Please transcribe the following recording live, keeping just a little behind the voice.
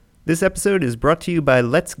This episode is brought to you by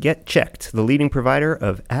Let's Get Checked, the leading provider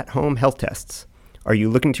of at-home health tests. Are you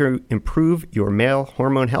looking to improve your male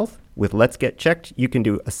hormone health? With Let's Get Checked, you can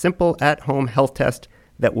do a simple at-home health test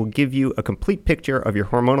that will give you a complete picture of your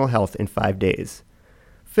hormonal health in 5 days.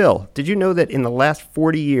 Phil, did you know that in the last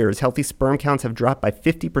 40 years, healthy sperm counts have dropped by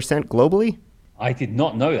 50% globally? I did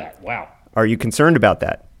not know that. Wow. Are you concerned about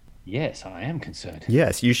that? Yes, I am concerned.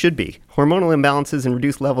 Yes, you should be. Hormonal imbalances and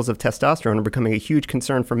reduced levels of testosterone are becoming a huge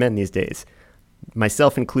concern for men these days,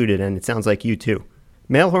 myself included, and it sounds like you too.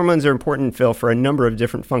 Male hormones are important, Phil, for a number of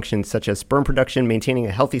different functions, such as sperm production, maintaining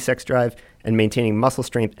a healthy sex drive, and maintaining muscle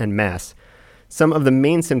strength and mass. Some of the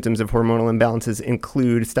main symptoms of hormonal imbalances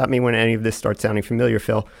include, stop me when any of this starts sounding familiar,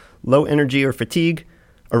 Phil, low energy or fatigue,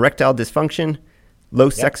 erectile dysfunction,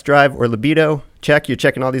 low sex drive or libido. Check, you're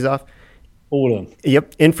checking all these off? All of them.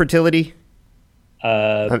 Yep, infertility.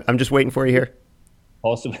 I'm just waiting for you here.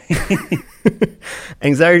 Possibly.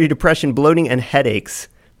 Anxiety, depression, bloating, and headaches.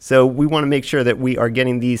 So we want to make sure that we are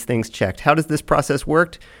getting these things checked. How does this process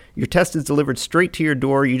work? Your test is delivered straight to your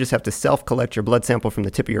door. You just have to self-collect your blood sample from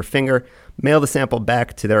the tip of your finger, mail the sample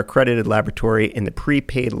back to their accredited laboratory in the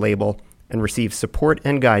prepaid label, and receive support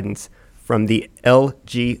and guidance from the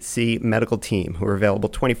LGC medical team, who are available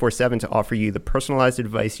 24/7 to offer you the personalized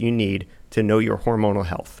advice you need to know your hormonal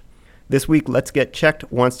health. This week, Let's Get Checked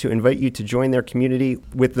wants to invite you to join their community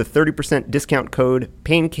with the 30% discount code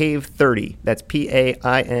PAINCAVE30. That's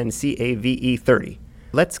PAINCAVE 30.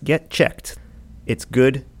 Let's Get Checked. It's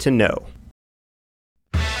good to know.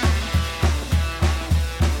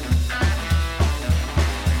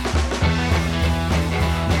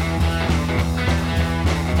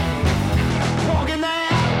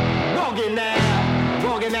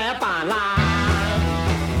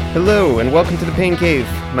 Hello, and welcome to the Pain Cave.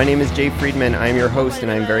 My name is Jay Friedman. I am your host,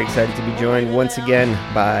 and I'm very excited to be joined once again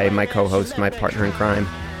by my co-host, my partner in crime,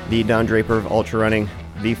 the Don Draper of Ultra Running,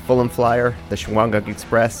 the Fulham Flyer, the Shawangunk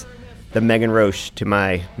Express, the Megan Roche to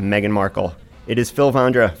my Meghan Markle. It is Phil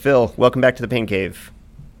Vondra. Phil, welcome back to the Pain Cave.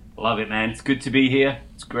 Love it, man. It's good to be here.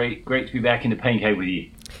 It's great to be back in the Pain Cave with you.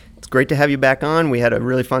 It's great to have you back on. We had a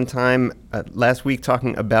really fun time last week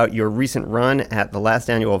talking about your recent run at the last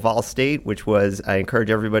annual Vol State, which was, I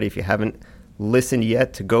encourage everybody, if you haven't listened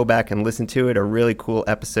yet, to go back and listen to it. A really cool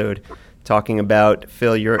episode talking about,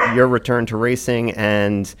 Phil, your return to racing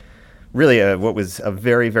and really what was a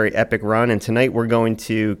very, very epic run. And tonight we're going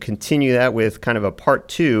to continue that with kind of a part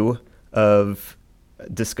two of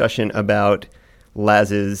discussion about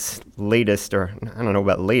Laz's latest, or I don't know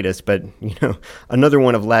about latest, but another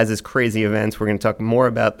one of Laz's crazy events. We're going to talk more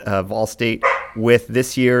about Vol State with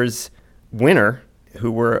this year's winner,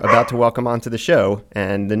 who we're about to welcome onto the show,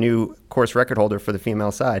 and the new course record holder for the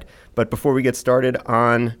female side. But before we get started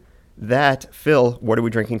on that, Phil, what are we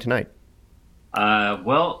drinking tonight?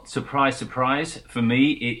 Well, surprise, surprise. For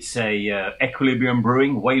me, it's a Equilibrium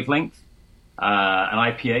Brewing Wavelength, an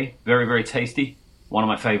IPA, very, very tasty. One of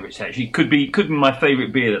my favorites, actually. Could be my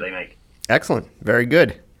favorite beer that they make. Excellent. Very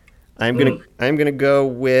good. I'm gonna go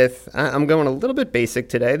with. I'm going a little bit basic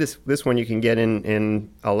today. This one you can get in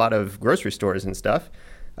a lot of grocery stores and stuff.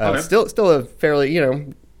 Okay. Still a fairly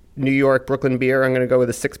New York Brooklyn beer. I'm gonna go with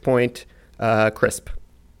a 6 Point crisp.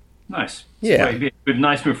 Nice. Yeah. But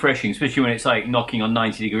nice and refreshing, especially when it's like knocking on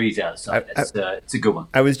 90 degrees outside. It's a good one.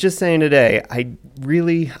 I was just saying today,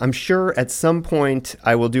 I'm sure at some point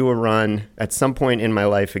I will do a run at some point in my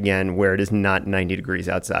life again where it is not 90 degrees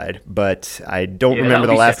outside. But I don't remember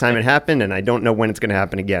the last time it happened, and I don't know when it's going to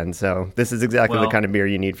happen again. So this is exactly the kind of beer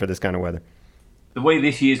you need for this kind of weather. The way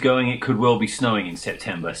this year's going, it could well be snowing in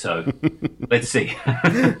September. So let's see. All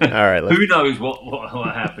right. Who knows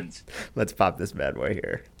what happens? Let's pop this bad boy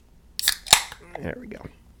here. There we go.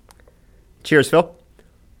 Cheers, Phil.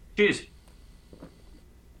 Cheers.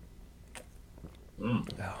 Oh,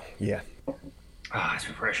 yeah. It's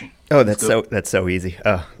refreshing. Oh, that's so easy.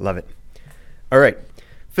 Oh, love it. All right.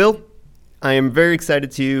 Phil, I am very excited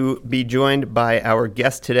to be joined by our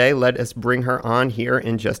guest today. Let us bring her on here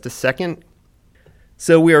in just a second.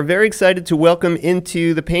 So we are very excited to welcome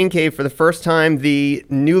into the Pain Cave for the first time the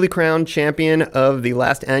newly crowned champion of the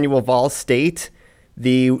last annual Vol State,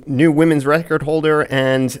 the new women's record holder,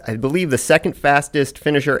 and I believe the second fastest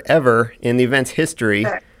finisher ever in the event's history,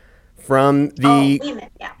 from the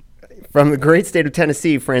great state of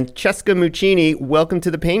Tennessee, Francesca Muccini. Welcome to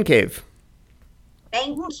the Pain Cave.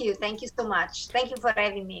 Thank you so much. Thank you for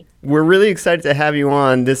having me. We're really excited to have you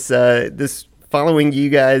on. This following you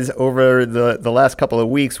guys over the last couple of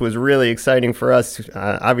weeks was really exciting for us,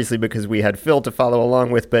 obviously because we had Phil to follow along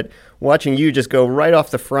with, but watching you just go right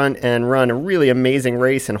off the front and run a really amazing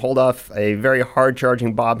race and hold off a very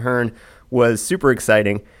hard-charging Bob Hearn was super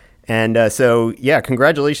exciting. And so, yeah,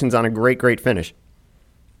 congratulations on a great finish.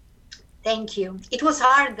 Thank you. It was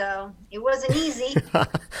hard, though. It wasn't easy.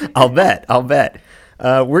 I'll bet.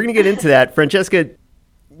 We're going to get into that. Francesca,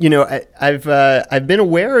 I've been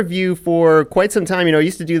aware of you for quite some time. I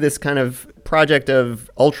used to do this kind of project of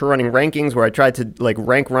ultra running rankings where I tried to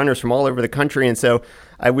rank runners from all over the country. And so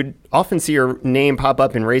I would often see your name pop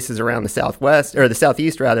up in races around the Southwest, or the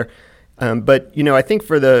Southeast rather. But I think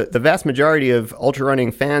for the vast majority of ultra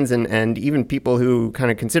running fans and even people who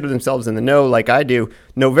kind of consider themselves in the know, like I do,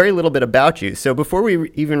 know very little bit about you. So before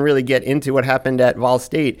we even really get into what happened at Vol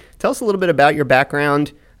State, tell us a little bit about your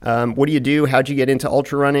background. What do you do? How'd you get into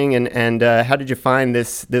ultra running? And how did you find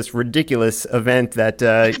this ridiculous event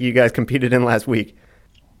that you guys competed in last week?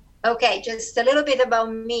 Okay, just a little bit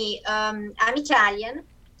about me. I'm Italian.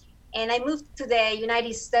 And I moved to the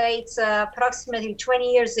United States approximately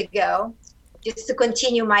 20 years ago, just to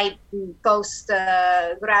continue my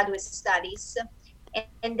post-graduate studies.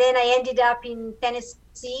 And then I ended up in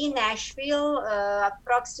Tennessee, Nashville,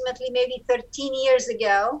 approximately maybe 13 years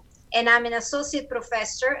ago. And I'm an associate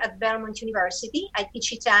professor at Belmont University. I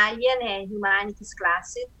teach Italian and humanities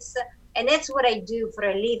classes. And that's what I do for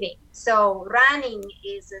a living. So running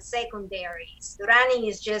is secondary. Running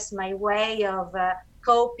is just my way of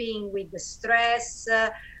coping with the stress,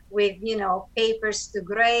 with papers to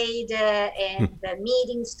grade and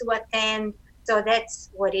meetings to attend. So that's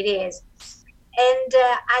what it is. And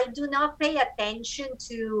I do not pay attention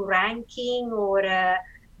to ranking or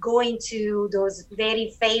going to those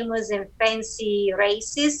very famous and fancy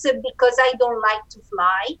races because I don't like to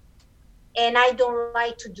fly and I don't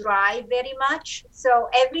like to drive very much. So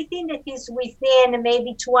everything that is within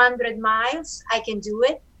maybe 200 miles, I can do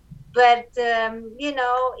it. But,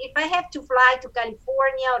 if I have to fly to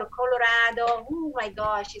California or Colorado, oh my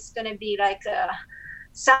gosh, it's going to be like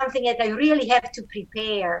something that I really have to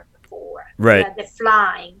prepare for. Right. The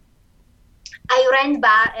flying. I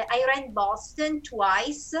ran Boston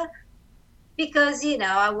twice because,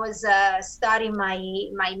 I was starting my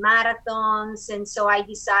marathons. And so I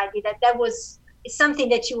decided that was something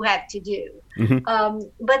that you have to do. Mm-hmm.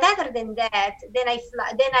 But other than that, then I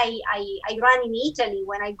run in Italy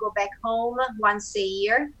when I go back home once a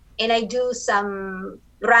year, and I do some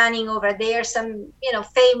running over there, some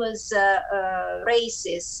famous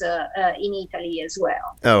races in Italy as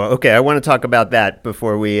well. Oh, okay. I want to talk about that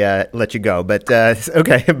before we let you go. But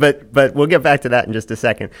okay, but we'll get back to that in just a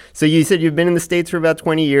second. So you said you've been in the States for about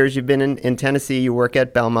 20 years. You've been in Tennessee. You work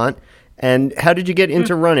at Belmont. And how did you get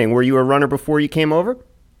into running? Were you a runner before you came over?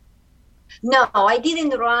 No, I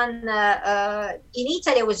didn't run. In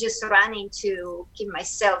Italy, I was just running to keep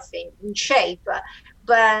myself in shape,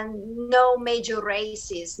 but no major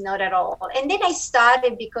races, not at all. And then I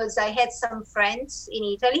started because I had some friends in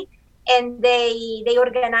Italy, and they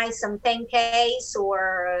organized some 10Ks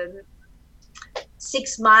or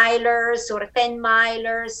 6-milers or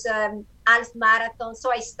 10-milers, half marathon.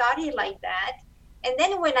 So I started like that. And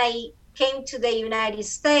then when I came to the United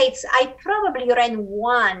States, I probably ran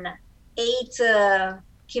 8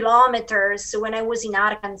 kilometers when I was in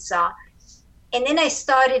Arkansas. And then I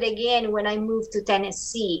started again when I moved to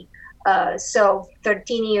Tennessee, so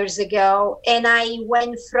 13 years ago. And I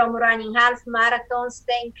went from running half marathons,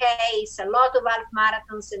 10Ks, a lot of half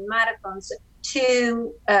marathons and marathons,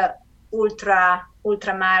 to ultra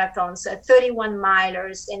marathons, 31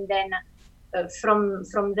 milers. And then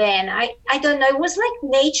from then, I don't know, it was like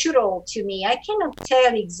natural to me. I cannot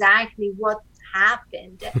tell exactly what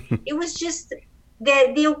happened. It was just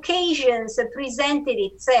the occasions presented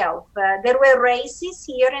itself. There were races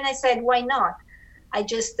here, and I said, why not? I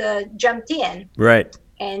just jumped in. Right.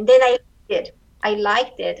 And then I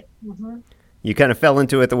liked it. Mm-hmm. You kind of fell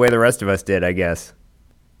into it the way the rest of us did, I guess.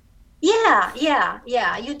 Yeah.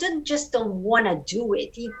 You don't want to do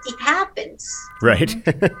it. It happens. Right.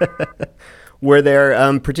 Mm-hmm. Were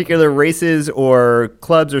there particular races or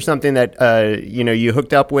clubs or something that you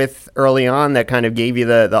hooked up with early on that kind of gave you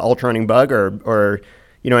the ultra running bug, or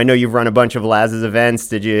I know you've run a bunch of Laz's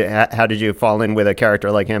events. How did you fall in with a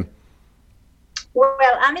character like him?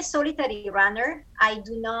 Well, I'm a solitary runner. I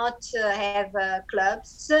do not have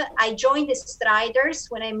clubs. I joined the Striders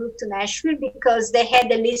when I moved to Nashville because they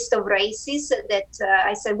had a list of races that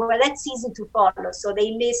I said, well, that's easy to follow. So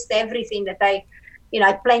they list everything that I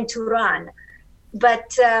plan to run.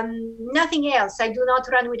 But nothing else. I do not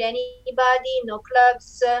run with anybody, no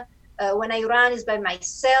clubs. When I run is by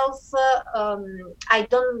myself. I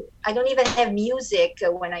don't even have music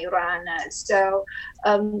when I run. So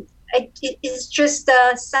it's just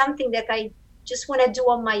something that I just want to do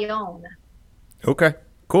on my own. Okay,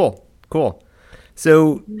 cool.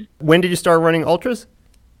 So when did you start running ultras?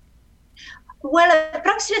 Well,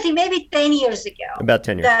 approximately maybe 10 years ago. About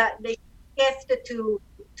 10 years. The shift to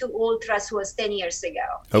ultras was 10 years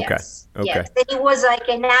ago. Okay. Yes. Okay. Yes. Then it was like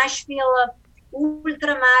a Nashville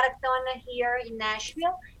ultra marathon here in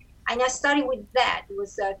Nashville. And I started with that. It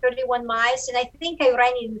was 31 miles. And I think I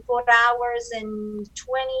ran in 4 hours and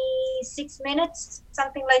 26 minutes,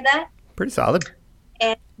 something like that. Pretty solid.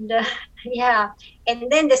 And yeah,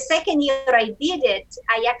 and then the second year I did it,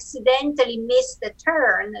 I accidentally missed the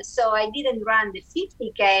turn, so I didn't run the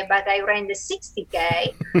 50K, but I ran the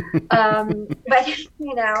 60K. But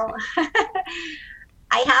you know,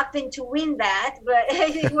 I happened to win that, but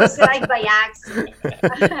it was like by accident.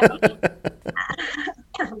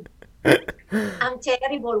 I'm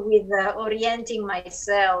terrible with orienting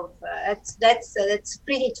myself. That's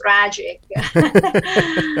pretty tragic.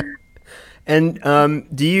 And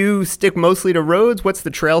do you stick mostly to roads? What's the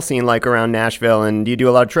trail scene like around Nashville? And do you do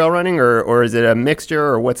a lot of trail running, or is it a mixture,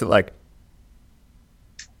 or what's it like?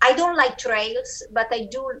 I don't like trails, but I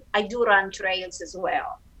do run trails as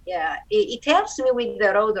well. Yeah, it helps me with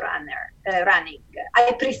the road running.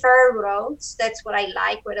 I prefer roads. That's what I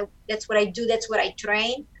like. That's what I do. That's what I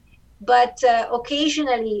train. But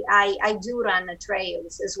occasionally I do run the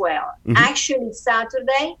trails as well. Mm-hmm. Actually,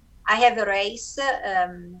 Saturday I have a race, a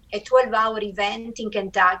 12-hour event in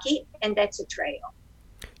Kentucky, and that's a trail.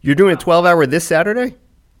 You're doing a 12-hour this Saturday?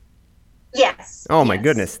 Yes. Oh, my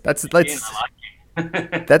goodness. That's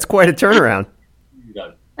that's quite a turnaround.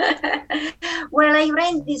 Well, I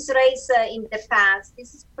ran this race in the past.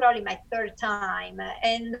 This is probably my third time.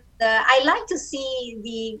 And I like to see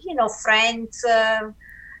the, friends,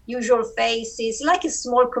 usual faces, like a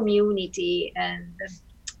small community. And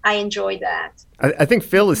I enjoy that. I think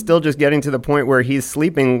Phil is still just getting to the point where he's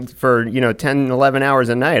sleeping for, 10, 11 hours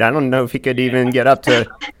a night. I don't know if he could even get up to...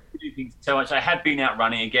 So much. I had been out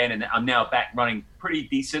running again, and I'm now back running pretty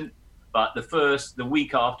decent. But the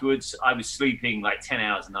week afterwards, I was sleeping like 10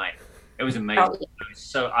 hours a night. It was amazing. Oh,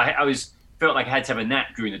 yeah. I felt like I had to have a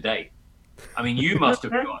nap during the day. I mean, you must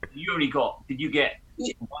have did you get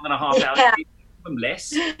 1.5 hours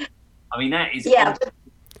less? I mean, that is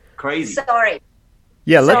crazy. Sorry.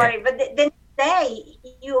 Yeah, sorry, but the day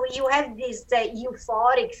you have this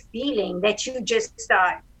euphoric feeling that you just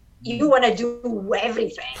start. You want to do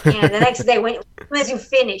everything. And the next day, as you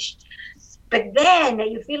finish, but then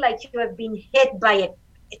you feel like you have been hit by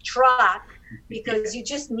a truck because you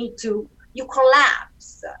just need to. You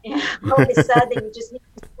collapse. All of a sudden, you just need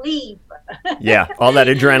to sleep. Yeah, all that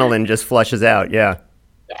adrenaline just flushes out. Yeah.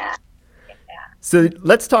 Yeah. So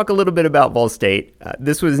let's talk a little bit about Vol State.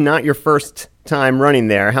 This was not your first time running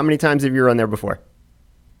there. How many times have you run there before?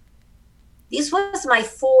 This was my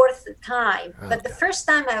fourth time, but the first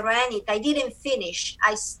time I ran it, I didn't finish.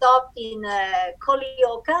 I stopped in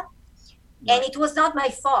Colioca, and it was not my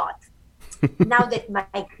fault. Now that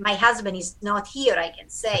my husband is not here, I can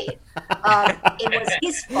say it. It was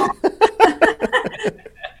his fault.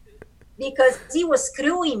 Because he was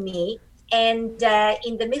screwing me. And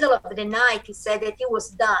in the middle of the night, he said that he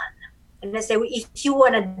was done. And I said, if you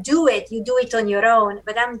want to do it, you do it on your own.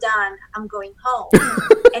 But I'm done. I'm going home.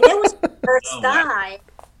 And that was the first time.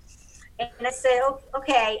 And I said,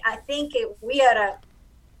 okay, I think we are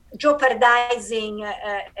jeopardizing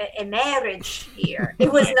a marriage here.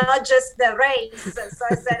 It was not just the race. So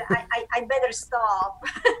I said, I better stop.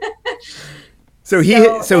 So he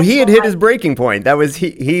had hit his breaking point. That was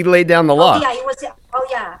he laid down the law. Yeah, he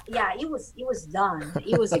was. He was done.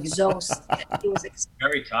 He was exhausted.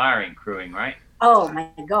 Very tiring crewing, right? Oh my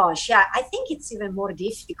gosh, yeah. I think it's even more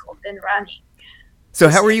difficult than running. So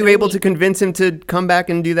how were you able to convince him to come back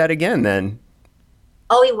and do that again then?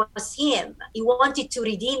 Oh, it was him. He wanted to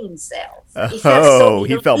redeem himself. He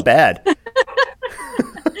felt bad.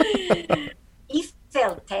 He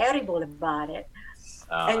felt terrible about it.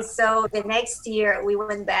 And so the next year we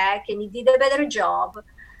went back and he did a better job.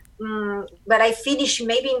 But I finished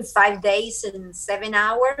maybe in 5 days and 7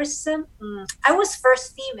 hours. I was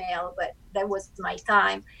first female, but that was my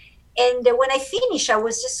time. And when I finished, I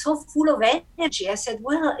was just so full of energy. I said,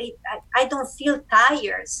 well, I don't feel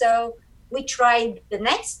tired. So we tried the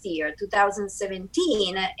next year,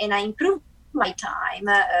 2017, and I improved my time,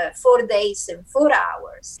 4 days and 4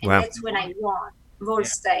 hours. And that's when I won Vol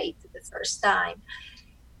State the first time.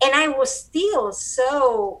 And I was still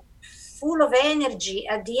so full of energy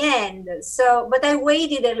at the end. But I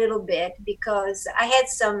waited a little bit because I had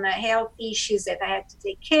some health issues that I had to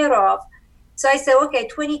take care of. So I said, okay,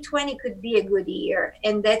 2020 could be a good year.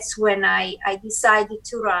 And that's when I decided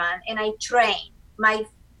to run and I trained.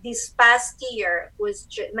 This past year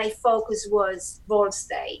my focus was Vol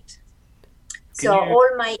State. So all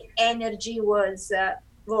my energy was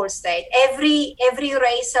Vol State. Every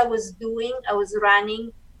race I was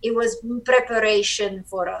running, it was in preparation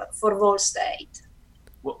for Vol State.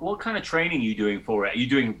 What kind of training are you doing for it? Are you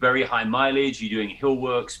doing very high mileage? Are you doing hill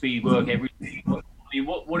work, speed work, everything?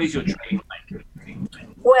 What is your training like?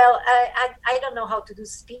 Well, I don't know how to do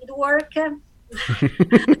speed work, but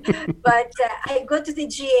I go to the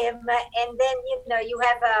gym, and then you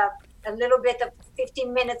have a little bit of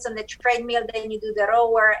 15 minutes on the treadmill, then you do the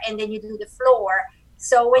rower, and then you do the floor.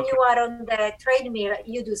 So when you are on the treadmill,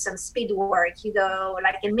 you do some speed work,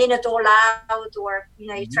 like a minute all out, or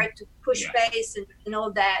you try to push pace and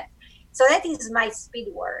all that. So that is my speed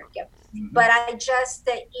work. But I just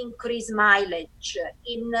increase mileage.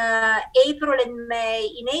 In April and May,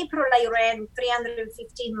 in April I ran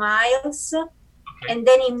 315 miles. And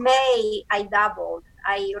then in May, I doubled.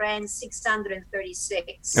 I ran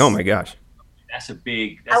 636. Oh my gosh. That's a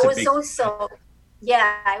big. It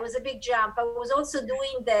was a big jump. I was also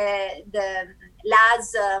doing the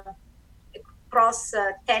Laz cross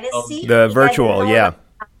Tennessee. The virtual, yeah.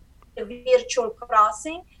 The virtual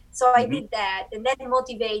crossing. So I did that, and that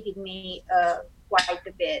motivated me quite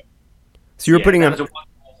a bit. So you were putting in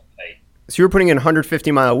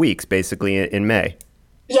 150-mile weeks basically in May.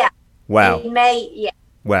 Yeah. Wow. In May, yeah.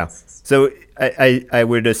 Wow. So I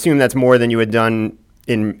would assume that's more than you had done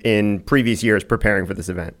in previous years preparing for this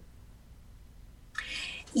event.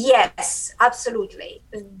 Yes, absolutely.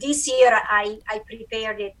 This year I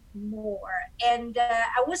prepared it more, and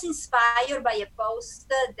I was inspired by a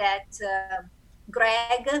post that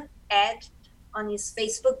Greg had on his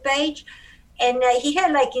Facebook page, and he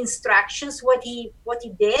had like instructions what he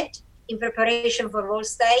did in preparation for Vol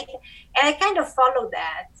State, and I kind of followed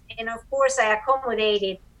that, and of course I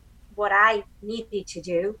accommodated what I needed to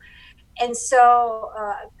do, and so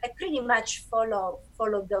I pretty much followed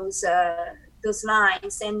those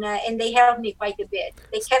lines, and they helped me quite a bit.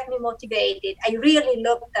 They kept me motivated. I really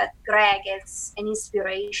looked at Greg as an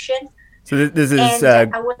inspiration. So this is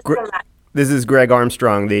this is Greg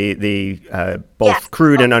Armstrong, the both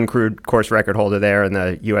crewed and uncrewed course record holder there, and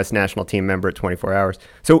the U.S. national team member at 24 Hours.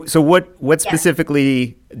 So what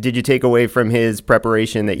specifically did you take away from his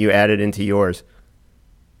preparation that you added into yours?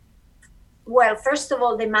 Well, first of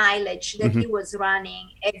all, the mileage that he was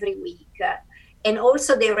running every week, and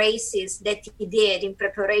also the races that he did in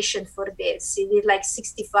preparation for this. He did like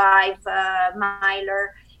 65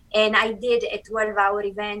 miler. And I did a 12-hour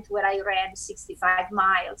event where I ran 65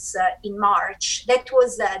 miles in March. That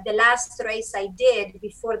was the last race I did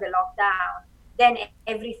before the lockdown. Then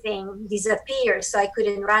everything disappeared, so I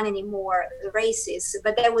couldn't run any more races.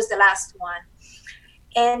 But that was the last one.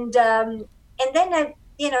 And then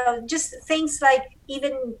just things like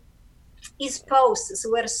even his posts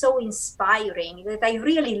were so inspiring that I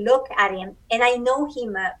really look at him, and I know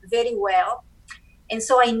him very well. And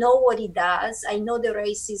so I know what he does. I know the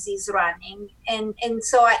races he's running. And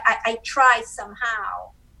so I try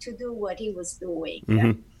somehow to do what he was doing.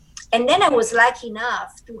 And then I was lucky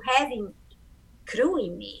enough to have him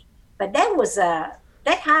crewing me. But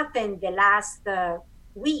that happened the last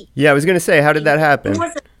week. Yeah, I was going to say, how did that happen?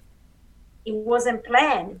 It wasn't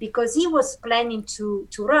planned, because he was planning to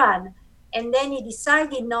run. And then he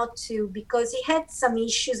decided not to, because he had some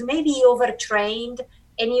issues. Maybe he overtrained.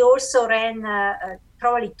 And he also ran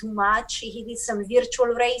probably too much. He did some virtual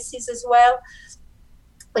races as well.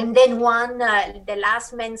 And then won the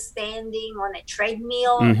last man standing on a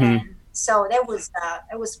treadmill. And so that was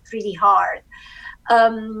pretty hard.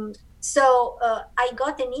 So I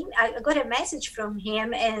got a message from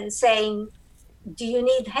him and saying, do you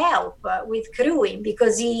need help with crewing?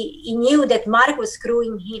 Because he knew that Mark was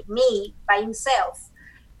crewing me by himself.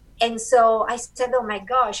 And so I said, oh my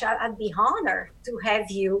gosh, I'd be honored to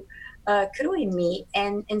have you crewing me.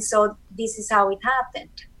 And so this is how it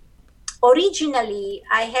happened. Originally,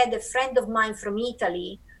 I had a friend of mine from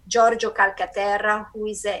Italy, Giorgio Calcaterra, who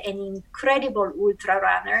is an incredible ultra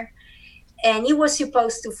runner. And he was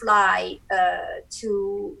supposed to fly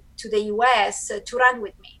to the US to run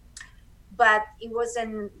with me. But it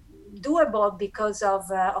wasn't doable because of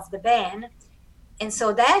the ban. And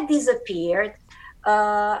so that disappeared.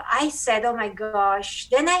 I said, oh my gosh.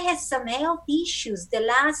 Then I had some health issues the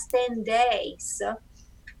last 10 days.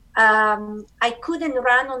 I couldn't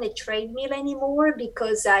run on a treadmill anymore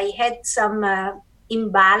because I had some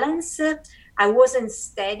imbalance. I wasn't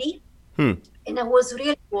steady. And I was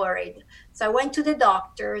really worried. So I went to the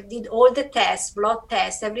doctor, did all the tests, blood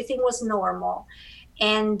tests, everything was normal.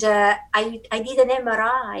 And I did an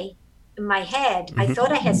MRI in my head. I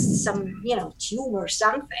thought I had some, tumor or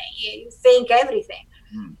something. You think everything.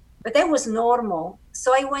 but that was normal.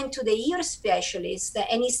 So I went to the ear specialist,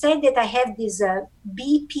 and he said that I have this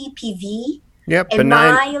BPPV, Yep, a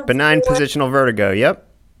benign positional vertigo. Yep.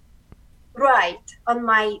 Right, on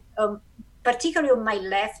my particularly on my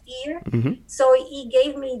left ear. Mm-hmm. So he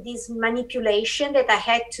gave me this manipulation that I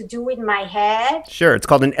had to do with my head. Sure, it's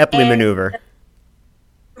called an Epley maneuver.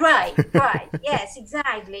 Right, yes,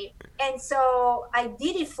 exactly. And so I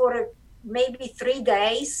did it for maybe 3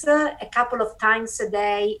 days, a couple of times a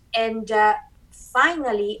day, and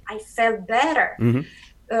finally I felt better. Mm-hmm.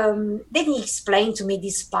 Then he explained to me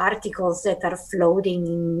these particles that are floating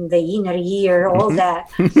in the inner ear, all Mm-hmm. that.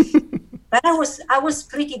 But I was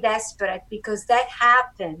pretty desperate because that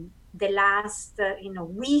happened the last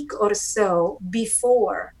week or so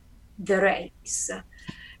before the race.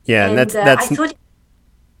 Yeah, and that's I thought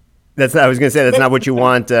I was going to say that's not what you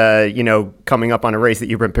want. Coming up on a race that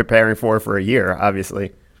you've been preparing for a year,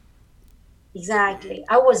 obviously. Exactly.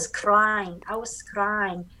 I was crying. I was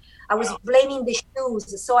blaming the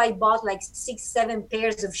shoes. So I bought like 6-7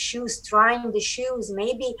 pairs of shoes, trying the shoes.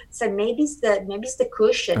 Maybe it's the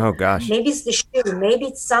cushion. Oh gosh. Maybe it's the shoe. Maybe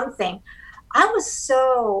it's something. I was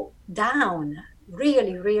so down,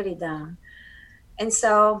 really, really down. And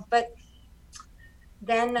so, but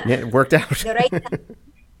then it worked out. The race.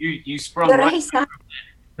 You sprung The right. race.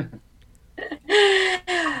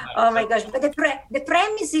 Oh my gosh! But the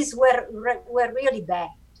premises were really bad.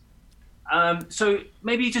 So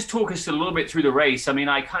maybe just talk us a little bit through the race. I mean,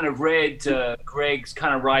 I kind of read Greg's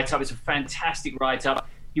kind of write-up. It's a fantastic write-up.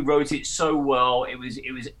 He wrote it so well. It was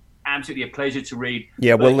absolutely a pleasure to read.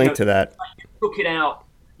 Yeah, we'll link to that. You took it out.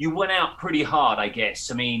 You went out pretty hard, I guess.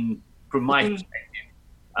 I mean, from my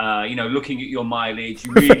perspective, looking at your mileage,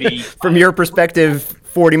 you really... From your perspective,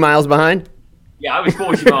 40 miles behind? Yeah, I was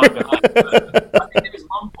 40 miles behind. I think there was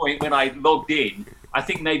one point when I logged in, I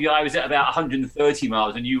think maybe I was at about 130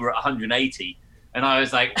 miles and you were at 180. And I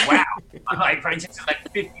was like, wow. I'm like, Francesca's like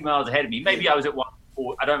 50 miles ahead of me. Maybe I was at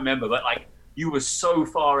 140, I don't remember. But like, you were so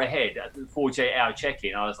far ahead at the 48-hour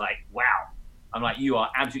check-in. I was like, wow. I'm like, you are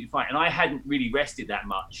absolutely fine. And I hadn't really rested that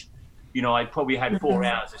much. I probably had 4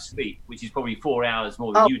 hours of sleep, which is probably 4 hours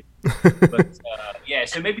more than you did. But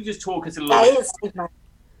so maybe just talk us a little bit.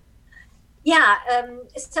 Yeah,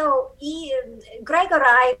 so Greg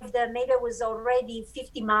arrived, maybe it was already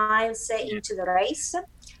 50 miles into the race.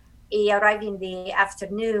 He arrived in the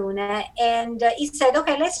afternoon, and he said,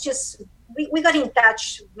 okay, we got in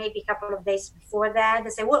touch maybe a couple of days before that. I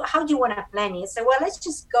said, well, how do you want to plan it? I said, well, let's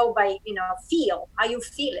just go by, feel, how you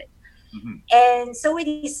feel it. Mm-hmm. And so we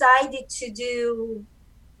decided to do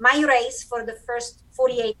my race for the first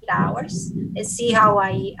 48 hours and see how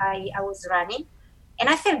I was running. And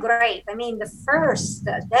I felt great. I mean, the first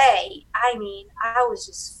day, I was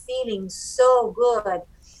just feeling so good.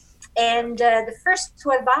 And the first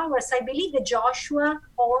 12 hours, I believe that Joshua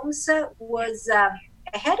Holmes was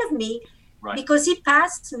ahead of me because he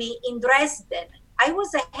passed me in Dresden. I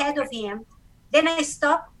was ahead of him. Then I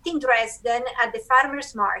stopped in Dresden at the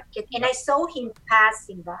farmer's market, and I saw him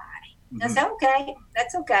passing by. Mm-hmm. I said, okay,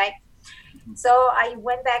 that's okay. So I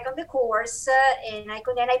went back on the course and I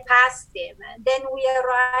passed him. And then we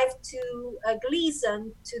arrived to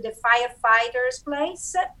Gleason, to the firefighters'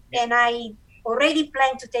 place, and I already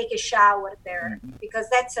planned to take a shower there because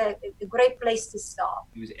that's a great place to stop.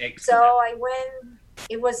 It was excellent. So I went.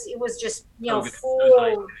 It was just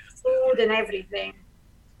full food and everything.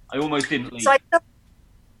 I almost didn't leave. So I thought,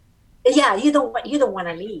 yeah, you don't want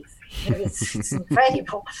to leave. It's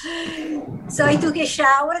incredible. So I took a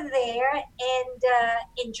shower there,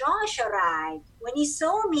 and Josh arrived. When he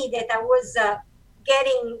saw me that I was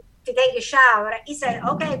getting to take a shower, he said,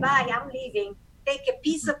 okay, bye, I'm leaving. Take a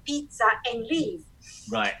piece of pizza and leave.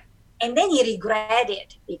 Right. And then he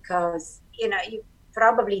regretted because, you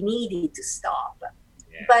probably needed to stop.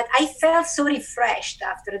 Yeah. But I felt so refreshed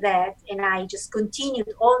after that, and I just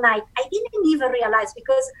continued all night. I didn't even realize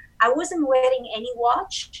because I wasn't wearing any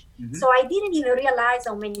watch, so I didn't even realize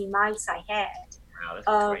how many miles I had. Wow,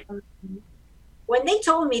 that's great. When they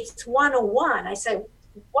told me it's 101, I said,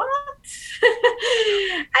 what?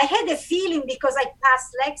 I had a feeling because I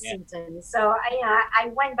passed Lexington, so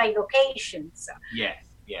I went by location. So. Yeah.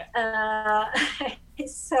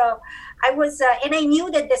 So I was, and I knew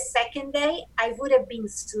that the second day I would have been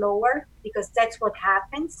slower because that's what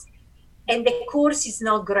happens. And the course is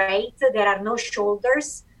not great. There are no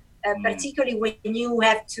shoulders, particularly when you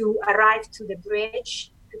have to arrive to the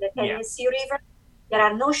bridge, to the Tennessee River. There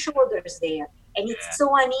are no shoulders there. And it's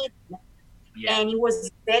so uneven. Yeah. And it was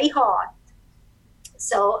very hot.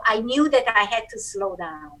 So I knew that I had to slow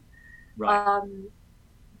down. Right.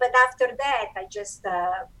 But after that, I just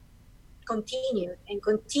continued and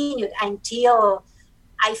continued until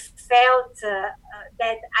I felt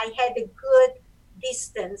that I had a good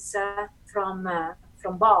distance from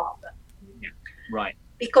Bob. Yeah. Right.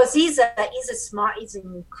 Because he's an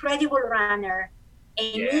incredible runner,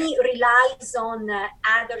 and he relies on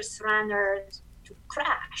others runners to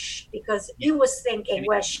crash, because he was thinking,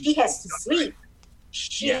 well, she has to sleep,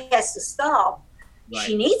 she has to stop,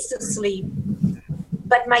 she needs to sleep.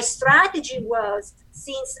 But my strategy was,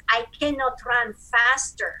 since I cannot run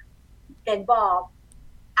faster than Bob,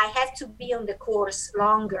 I have to be on the course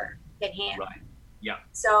longer than him. Right. Yeah.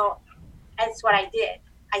 So that's what I did.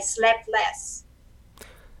 I slept less.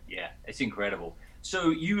 Yeah, it's incredible. So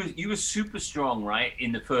you were super strong, right,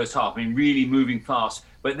 in the first half. I mean, really moving fast.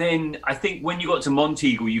 But then I think when you got to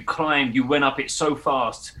Monteagle, you went up it so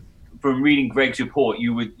fast. From reading Greg's report,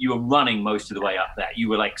 you were running most of the way up that. You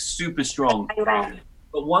were like super strong. I ran.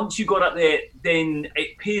 But once you got up there, then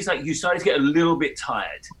it appears like you started to get a little bit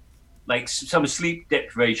tired. Like some sleep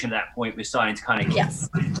deprivation at that point was starting to kind of yes.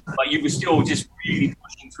 But you were still just really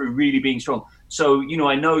pushing through, really being strong. So,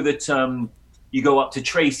 I know that you go up to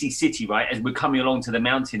Tracy City, right, as we're coming along to the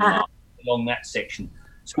mountain mark, along that section.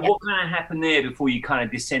 So what kind of happened there before you kind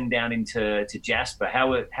of descend down into Jasper?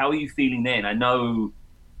 How are you feeling then? I know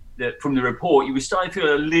that from the report, you were starting to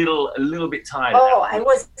feel a little bit tired. Oh, I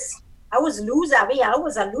was losing. I mean, I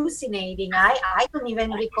was hallucinating. I don't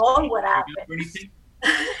even recall what happened.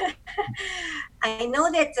 I know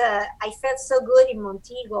that I felt so good in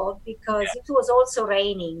Montego because it was also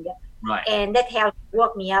raining. Right. And that helped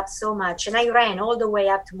woke me up so much. And I ran all the way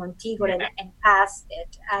up to Montego and passed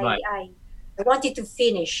it. I wanted to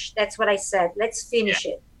finish. That's what I said. Let's finish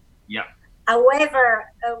it. Yeah.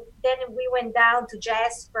 However, then we went down to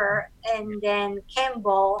Jasper and then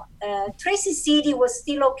Campbell. Tracy City was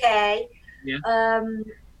still okay. Yeah.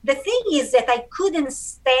 The thing is that I couldn't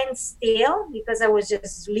stand still because I was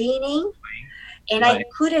just leaning and I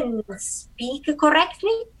couldn't speak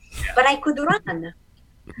correctly, but I could run.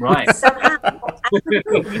 Right. Somehow. That's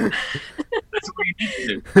what you need to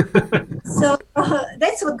do. So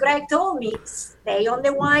that's what Greg told me. Stay on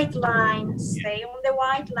the white line, stay on the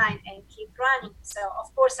white line and keep running. So,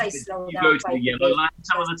 of course, I slowed down. You go to the yellow line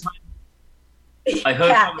some of the time? I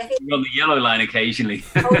heard you on the yellow line occasionally.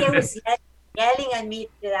 Oh, he was yelling at me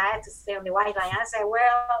that I had to stay on the white line. I said,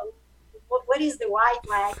 well, what is the white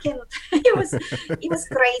line? I can't. It was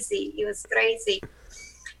crazy. It was crazy.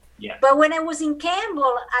 Yeah. But when I was in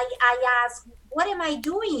Campbell, I asked, what am I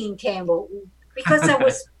doing in Campbell? Because I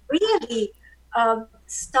was really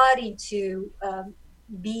starting to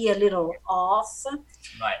be a little off.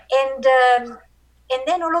 Right. And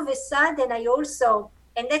then all of a sudden, I also,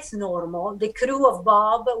 and that's normal, the crew of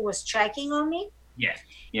Bob was checking on me. Yeah.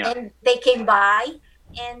 Yeah. And they came by,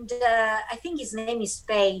 and I think his name is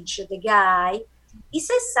Page, the guy. He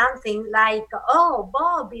says something like, oh,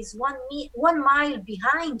 Bob is 1 mile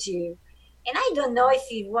behind you. And I don't know if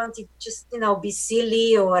he wanted just, be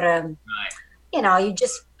silly or, you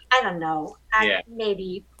just, I don't know.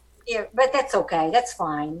 Maybe, but that's okay. That's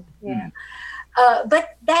fine. Yeah.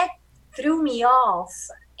 But that threw me off.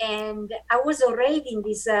 And I was already in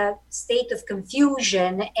this state of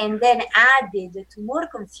confusion and then added to more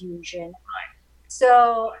confusion. Right.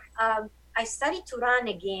 So I started to run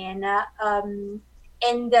again.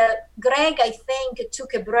 And Greg, I think,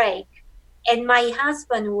 took a break. And my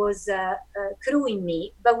husband was crewing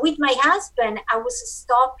me. But with my husband, I was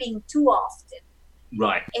stopping too often.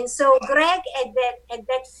 Right. And so Greg had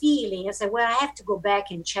that feeling. I said, well, I have to go back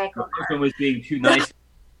and check on her. My husband was being too nice.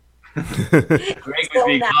 Greg was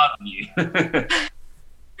being hard on you.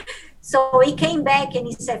 So he came back and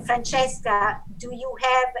he said, Francesca, do you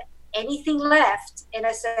have anything left? And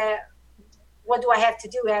I said, what do I have to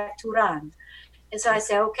do? I have to run. And so I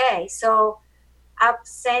said, okay. So up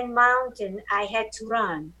Sand Mountain, I had to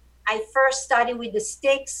run. I first started with the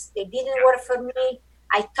sticks. They didn't work for me.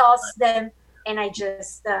 I tossed them and I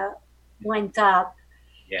just went up.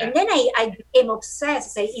 Yeah. And then I became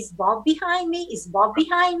obsessed. I said, is Bob behind me? Is Bob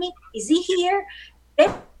behind me? Is he here?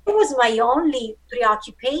 That was my only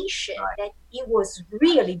preoccupation, that he was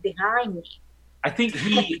really behind me. I think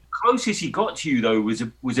closest he got to you, though,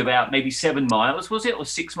 was about maybe 7 miles, was it? Or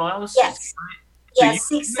 6 miles? Yes. So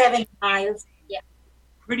 6, 7 miles. Yeah.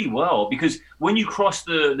 Pretty well, because when you cross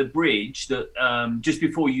the bridge, just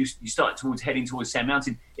before you start heading towards Sand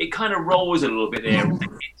Mountain, it kind of rolls a little bit there.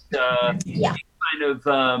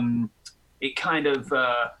 It kind of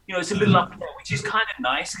it's a little up there, which is kind of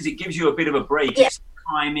nice because it gives you a bit of a break. Yeah. It's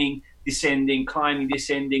climbing, descending.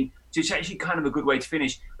 So it's actually kind of a good way to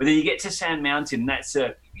finish. But then you get to Sand Mountain, that's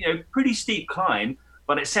a pretty steep climb.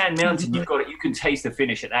 But at Sand Mountain, you can taste the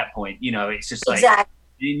finish at that point. You know, it's just like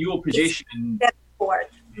in your position,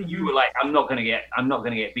 you were like, I'm not going to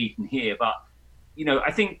get beaten here. But you know,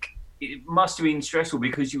 I think it must have been stressful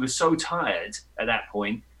because you were so tired at that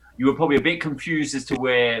point. You were probably a bit confused as to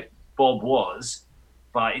where Bob was,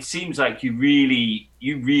 but it seems like you really,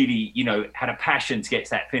 you know, had a passion to get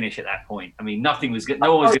to that finish at that point. I mean, nothing was good.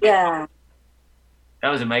 No one was. That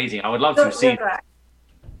was amazing. I would love to have seen. Right.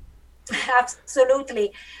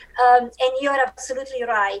 Absolutely, and you're absolutely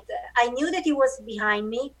right. I knew that he was behind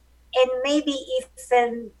me, and maybe if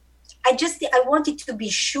I wanted to be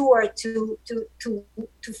sure to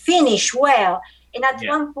finish well. And at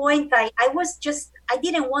one point, I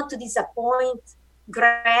didn't want to disappoint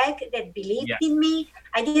Greg that believed in me.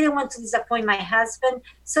 I didn't want to disappoint my husband.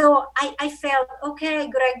 So I felt, okay,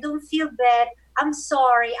 Greg, don't feel bad. I'm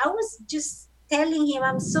sorry. I was just telling him,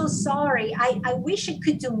 I'm so sorry. I wish I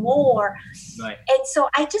could do more. Right. And so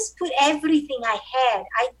I just put everything I had.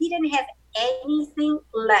 I didn't have anything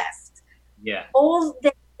left. Yeah. All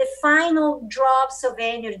the final drops of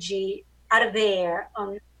energy are there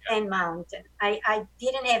on Sand Mountain. I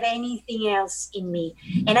didn't have anything else in me,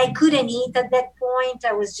 and I couldn't eat at that point.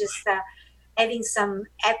 I was just having some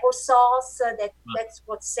applesauce. That's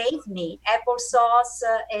what saved me. Applesauce,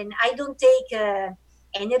 and I don't take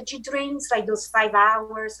energy drinks like those 5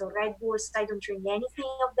 hours or Red Bulls. I don't drink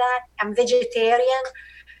anything of that. I'm vegetarian,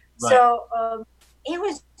 so it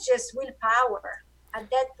was just willpower. At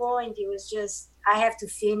that point, it was just I have to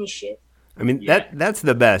finish it. I mean, that's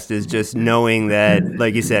the best, is just knowing that,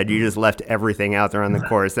 like you said, you just left everything out there on the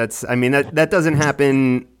course. That doesn't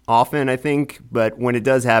happen often, I think, but when it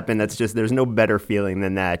does happen, there's no better feeling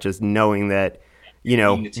than that. Just knowing that, you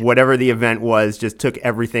know, whatever the event was, just took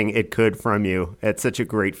everything it could from you. It's such a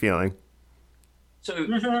great feeling. So,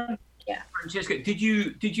 Francesca, did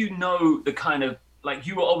you know the kind of, like,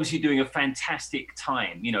 you were obviously doing a fantastic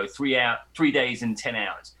time, you know, 3 days and 10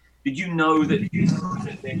 hours. Did you know that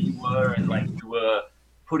there you were, and like you were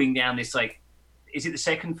putting down this, like, is it the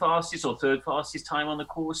second fastest or third fastest time on the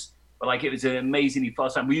course? But like, it was an amazingly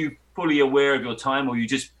fast time. Were you fully aware of your time, or were you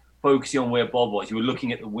just focusing on where Bob was? You were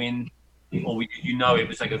looking at the wind, or did you know it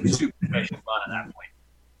was like a super special fun at that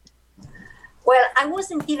point? Well, I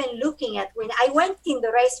wasn't even looking at when I went in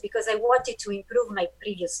the race because I wanted to improve my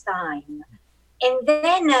previous time. And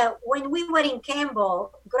then when we were in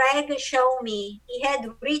Campbell, Greg showed me, he had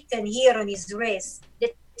written here on his wrist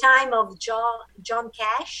the time of John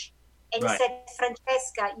Cash. And he said,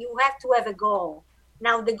 Francesca, you have to have a goal.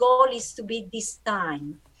 Now the goal is to beat this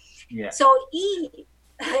time. Yeah. So he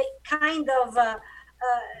kind of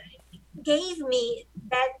gave me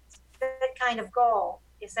that kind of goal.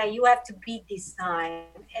 He said, you have to beat this time.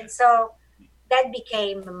 And so that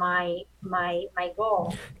became my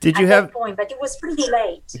goal. Did you at have that point? But it was pretty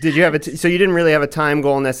late. Did you have so you didn't really have a time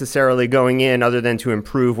goal necessarily going in, other than to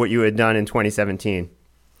improve what you had done in 2017?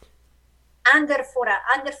 Under 4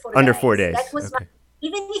 days. That was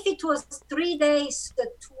even if it was 3 days,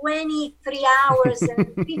 23 hours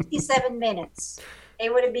and 57 minutes,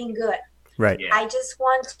 it would have been good. Right. Yeah. I just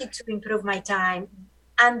wanted to improve my time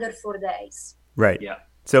under 4 days. Right. Yeah.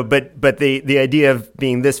 So, but the idea of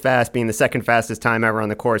being this fast, being the second fastest time ever on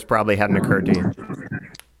the course, probably hadn't occurred to you.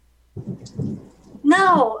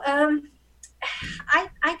 No, I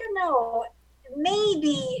don't know.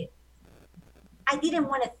 Maybe I didn't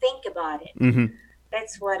want to think about it. Mm-hmm.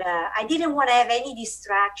 That's what I didn't want to have any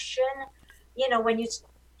distraction. You know, when you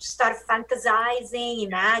start fantasizing,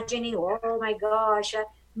 imagining, oh my gosh.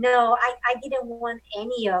 No, I didn't want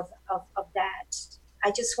any of that. I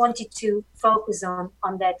just wanted to focus on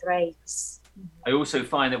that race. I also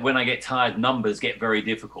find that when I get tired, numbers get very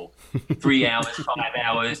difficult. 3 hours, 5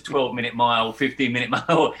 hours, 12-minute mile, 15-minute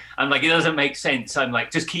mile. I'm like, it doesn't make sense. I'm like,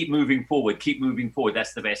 just keep moving forward.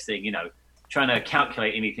 That's the best thing, you know. Trying to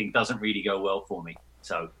calculate anything doesn't really go well for me.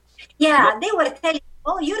 So yeah, they were telling,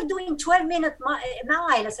 oh, you're doing 12-minute mile.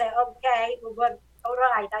 I say, okay, well, all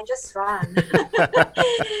right, I just run.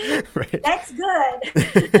 Right. That's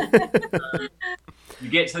good. You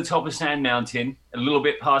get to the top of Sand Mountain, a little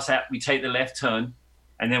bit past that, we take the left turn,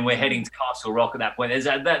 and then we're heading to Castle Rock at that point. There's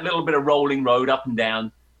that little bit of rolling road up and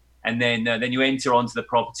down, and then you enter onto the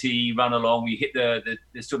property, run along, you hit the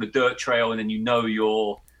sort of dirt trail, and then you know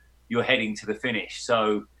you're heading to the finish.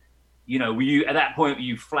 So, you know, were you at that point, were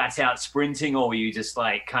you flat out sprinting, or were you just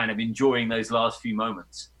like kind of enjoying those last few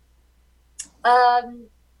moments?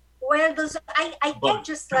 Well, I kept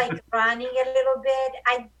just like running a little bit.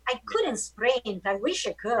 I couldn't sprint. I wish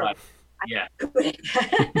I could. Right. Yeah.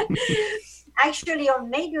 Actually,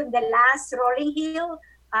 maybe on the last rolling hill,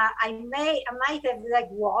 I might have like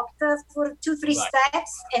walked for 2-3 Right.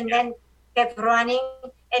 steps and then kept running.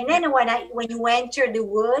 And then when you enter the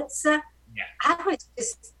woods, Yeah. I was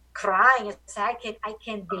just crying. I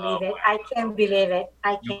can't believe it. Wow. I can't believe it.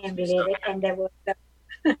 I You can't were believe so it. And there was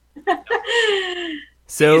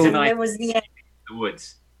So It is a nice that was the end. the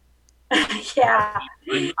woods. Yeah.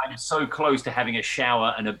 I'm so close to having a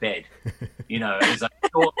shower and a bed. You know, as I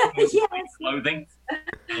thought Yes. clothing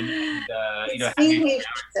and you know, It's having a finished.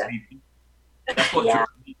 shower and sleeping. That's what Yeah. took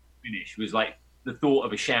me to finish was like the thought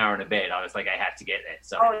of a shower and a bed. I was like, I had to get there.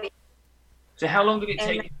 Oh, So how long did it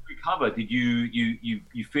take And- you to recover? Did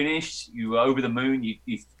you finished? You were over the moon. You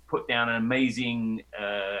put down an amazing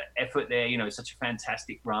effort there. You know, such a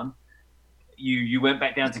fantastic run. You went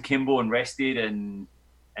back down to Kimball and rested, and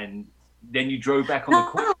then you drove back on the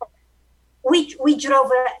course.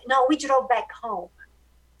 no, we drove back home.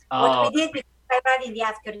 Oh, What we did, I ran in the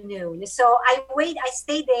afternoon. So I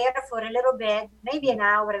stayed there for a little bit, maybe an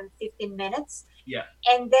hour and 15 minutes. yeah,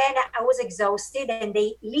 And then I was exhausted and they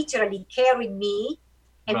literally carried me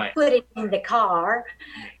and Right. put it in the car.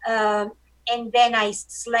 And then I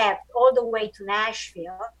slept all the way to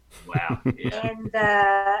Nashville. wow, yeah. And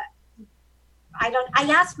I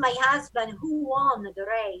asked my husband who won the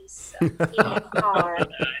race in the car.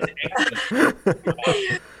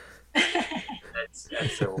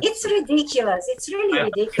 That's so. It's ridiculous. It's really Yeah.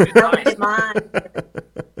 ridiculous. Out of mind.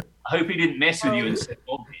 I hope he didn't mess with you and said,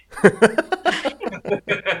 "Bob it."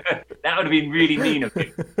 That would have been really mean of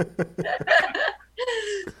him.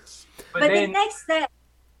 But then,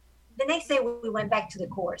 the next day we went back to the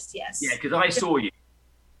course. Yes. yeah, because I saw you.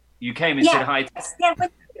 You came and said hi. Yes. Yeah.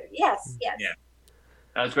 Yes. Yes. Yeah.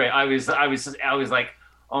 That was great. I was like,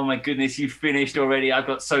 oh my goodness, you finished already. I've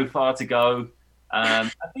got so far to go. I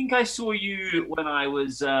think I saw you when I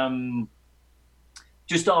was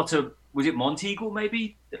just after. Was it Monteagle?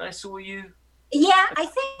 Maybe that I saw you. Yeah, I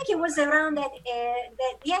think it was around that.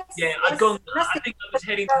 Yes. Yeah, I've I'd gone. I think I was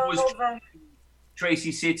heading towards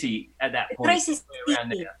Tracy City at that point. Tracy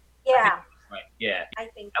around City. there. Yeah, Right. Yeah. I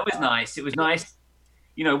think That was so. nice. It was nice.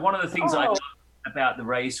 You know, one of the things I Oh. loved about the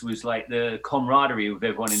race was like the camaraderie of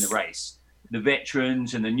everyone in the race, the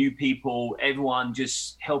veterans and the new people, everyone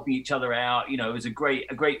just helping each other out. You know, it was a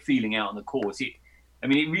great feeling out on the course. It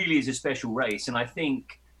really is a special race. And I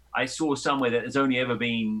think I saw somewhere that there's only ever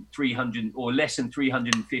been 300 or less than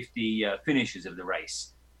 350 finishers of the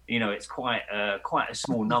race. You know, it's quite a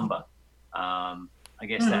small number. I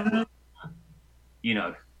guess that will, you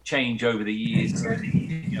know, change over the years.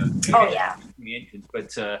 You know, Oh yeah. the entrance,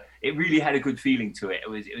 but it really had a good feeling to it. It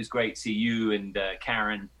was great to see you and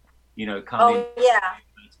Karen, you know, come in. Oh yeah.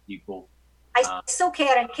 People. I saw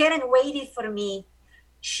Karen. Karen waited for me.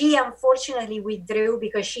 She unfortunately withdrew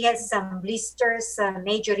because she has some blisters,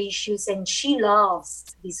 major issues, and she loves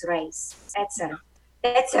this race.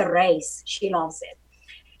 That's a race. She loves it.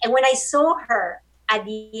 And when I saw her at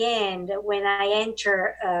the end, when I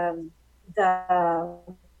enter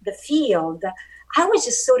the field, I was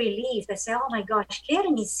just so relieved. I said, "Oh my gosh,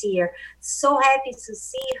 Karen is here! So happy to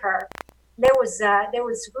see her." That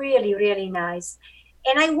was really, really nice.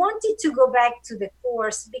 And I wanted to go back to the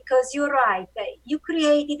course because you're right. You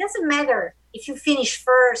create, it doesn't matter if you finish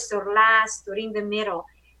first or last or in the middle.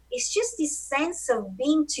 It's just this sense of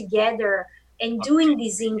being together and doing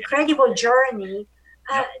this incredible journey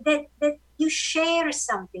that you share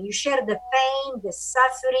something. You share the pain, the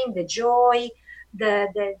suffering, the joy,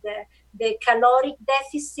 the caloric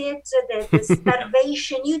deficit, the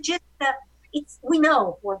starvation. You just, we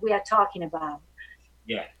know what we are talking about.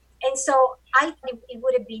 Yeah. And so I thought it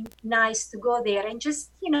would have been nice to go there and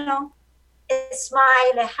just, you know, a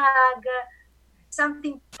smile, a hug,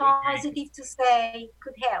 something positive to say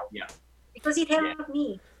could help. Yeah. Because it helped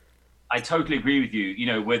me. I totally agree with you. You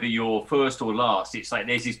know, whether you're first or last, it's like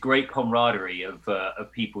there's this great camaraderie of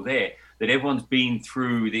people there, that everyone's been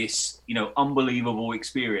through this, you know, unbelievable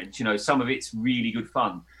experience. You know, some of it's really good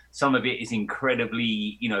fun. Some of it is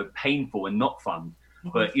incredibly, you know, painful and not fun.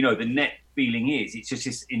 But, you know, the net feeling is it's just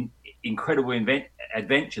this incredible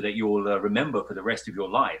adventure that you'll remember for the rest of your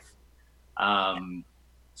life.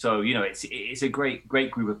 So, you know, it's a great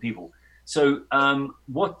group of people. So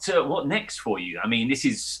what next for you? I mean, this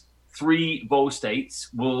is 3 Vol States.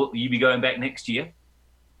 Will you be going back next year?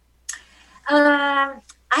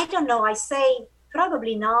 I don't know. I say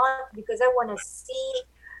probably not because I want to see,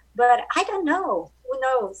 but I don't know. Who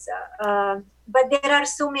knows? But there are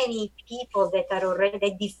so many people that are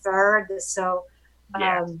already deferred. So,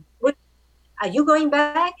 Yeah. Are you going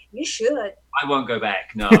back? You should. I won't go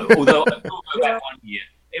back, no. Although I will go back one year.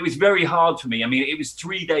 It was very hard for me. I mean, it was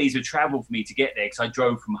 3 days of travel for me to get there because I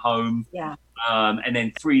drove from home. Yeah. and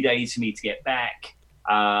then 3 days for me to get back.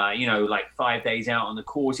 Like 5 days out on the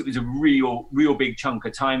course. It was a real big chunk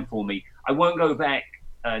of time for me. I won't go back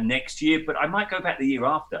next year, but I might go back the year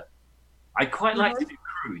after. I quite like to do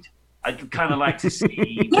crude. I'd kind of like to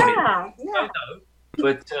see. Yeah.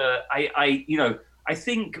 But I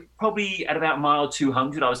think probably at about mile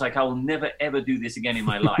 200, I was like, I will never ever do this again in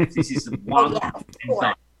my life. This is the one time.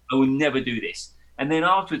 I will never do this. And then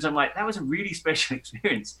afterwards, I'm like, that was a really special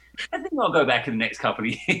experience. I think I'll go back in the next couple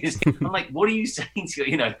of years. I'm like, what are you saying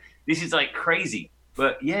to this is like crazy.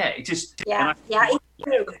 But yeah, it just it's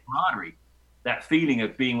true. Camaraderie, that feeling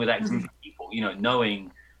of being with that group of people,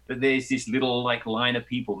 knowing that there's this little like line of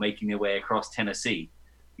people making their way across Tennessee.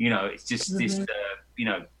 It's just this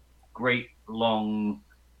great long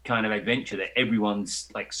kind of adventure that everyone's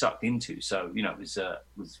like sucked into. So it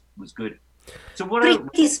was good. So what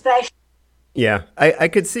pretty special. Yeah, I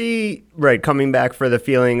could see coming back for the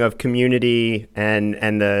feeling of community and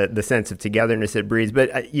the sense of togetherness it breeds,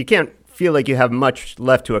 but you can't feel like you have much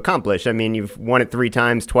left to accomplish. I mean, you've won it 3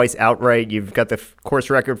 times, twice outright. You've got the course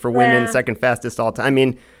record for women, second fastest all time. I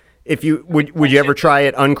mean, if you would you ever try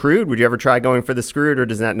it uncrewed? Would you ever try going for the screwed, or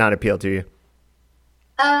does that not appeal to you?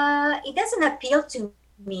 It doesn't appeal to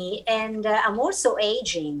me, and I'm also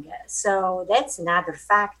aging, so that's another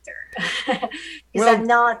factor. Because I'm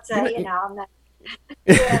not, I'm not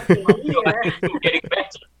here. Getting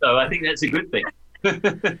better, so I think that's a good thing.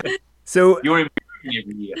 So you're improving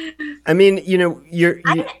every year. I mean,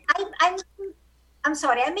 I'm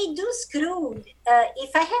sorry, I may do screwed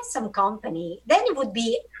if I have some company. Then it would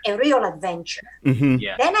be a real adventure. Mm-hmm.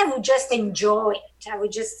 Yeah. Then I would just enjoy it. I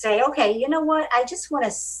would just say, okay, you know what? I just want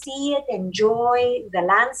to see it, enjoy the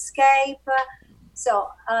landscape. So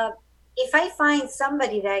if I find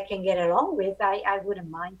somebody that I can get along with, I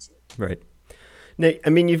wouldn't mind to. Right. Now,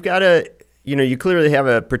 I mean, you've got you clearly have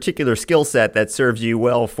a particular skill set that serves you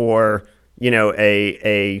well for,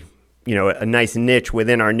 a nice niche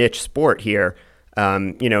within our niche sport here.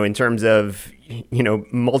 In terms of,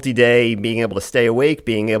 multi-day, being able to stay awake,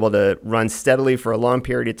 being able to run steadily for a long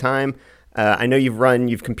period of time. I know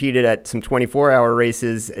you've competed at some 24-hour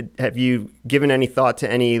races. Have you given any thought to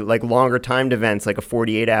any like longer timed events, like a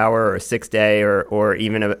 48-hour or a 6-day or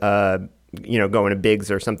even going to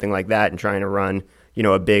bigs or something like that and trying to run,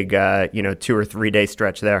 a big, 2 or 3 day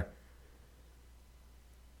stretch there?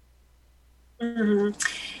 Mm-hmm.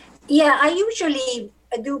 Yeah, I usually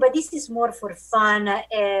do, but this is more for fun.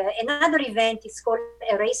 Another event is called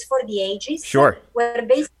a race for the ages. Sure. Where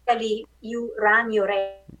basically you run your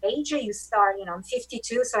age. You start, I'm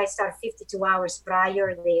 52, so I start 52 hours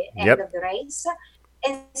prior the end of the race.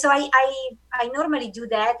 And so I normally do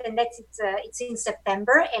that, and it's in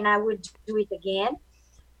September, and I would do it again.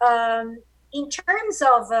 In terms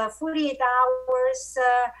of 48 hours,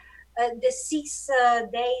 the 6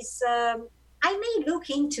 days. I may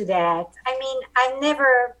look into that. I mean, I've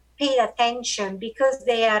never paid attention because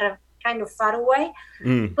they are kind of far away.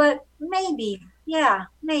 But maybe. I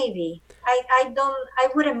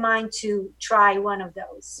wouldn't mind to try one of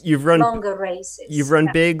those longer races. You've run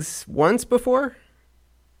Biggs once before?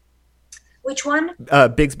 Which one?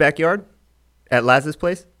 Biggs Backyard at Laz's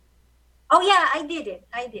place? Oh, yeah, I did it.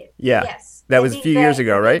 Yeah. Yes. That was a few years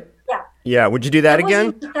ago, right? Yeah. Yeah. Would you do that again?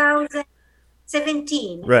 Was in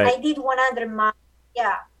 2017. Right. I did 100 miles.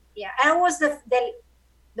 Yeah. I was the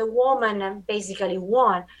woman basically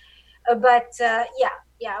won. But I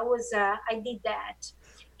did that.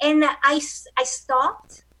 And I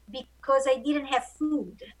stopped because I didn't have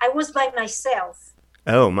food. I was by myself.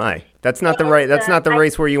 Oh my. That's not the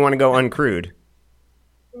race where you want to go uncrewed.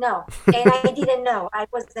 No, and I didn't know. I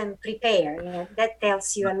wasn't prepared. That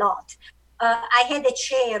tells you a lot. I had a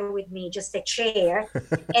chair with me, just a chair,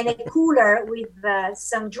 and a cooler with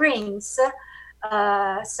some drinks,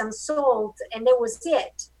 some salt, and that was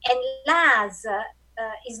it. And Laz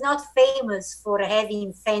is not famous for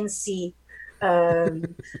having fancy,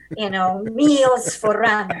 meals for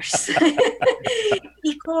runners.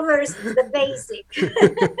 He covers the basic.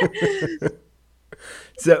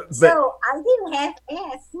 So I didn't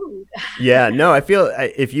have food. Yeah, no, I feel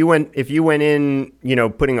if you went in,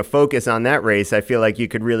 putting a focus on that race, I feel like you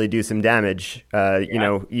could really do some damage.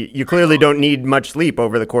 You clearly don't need much sleep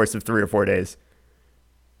over the course of 3 or 4 days.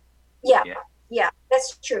 Yeah,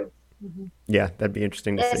 that's true. Mm-hmm. Yeah, that'd be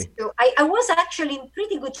interesting to see. True. I was actually in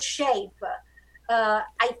pretty good shape. I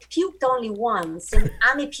puked only once, and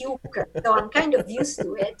I'm a puker, so I'm kind of used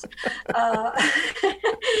to it.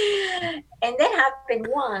 And that happened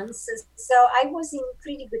once, so I was in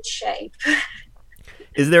pretty good shape.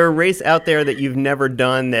 Is there a race out there that you've never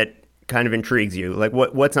done that kind of intrigues you? Like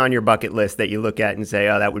what's on your bucket list that you look at and say,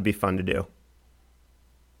 oh, that would be fun to do?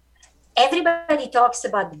 everybody talks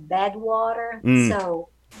about the bad water, so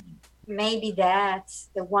maybe that's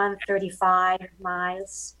the 135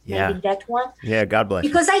 miles, maybe that one. Yeah, God bless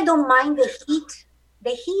because I don't mind the heat.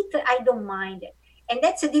 The heat, I don't mind it. And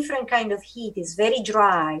that's a different kind of heat. It's very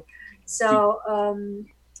dry. So,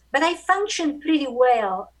 but I function pretty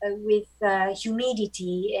well with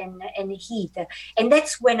humidity and heat. And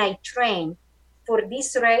that's when I train. For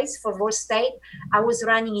this race, for Vol State, I was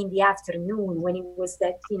running in the afternoon when it was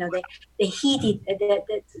that, the heat,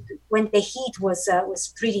 when the heat was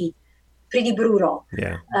pretty brutal.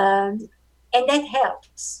 Yeah. And that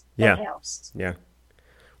helps. That helps. Yeah.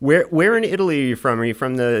 Where in Italy are you from? Are you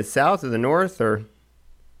from the south or the north, or?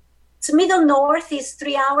 So middle north is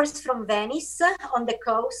 3 hours from Venice on the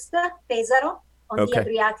coast, Pesaro, on the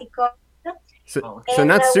Adriatic coast. So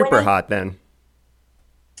not super hot then.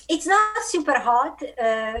 It's not super hot.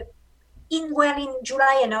 In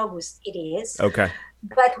July and August it is. Okay.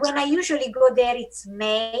 But when I usually go there, it's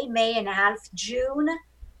May and a half, June.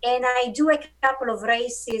 And I do a couple of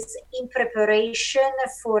races in preparation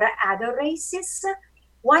for other races.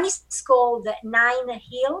 One is called Nine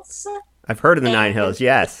Hills. I've heard of the Nine Hills,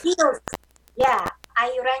 yes. Yeah,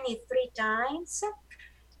 I ran it 3 times.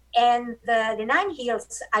 And the Nine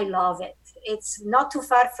Hills, I love it. It's not too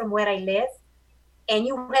far from where I live. And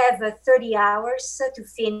you have 30 hours to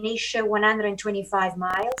finish 125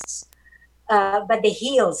 miles. But the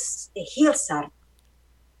hills are,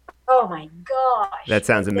 oh my gosh. That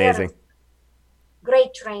sounds amazing.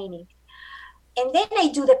 Great training. And then I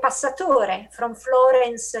do the Passatore from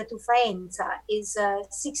Florence to Faenza, is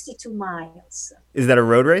 62 miles. Is that a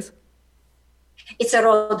road race? It's a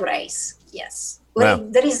road race, yes. Wow.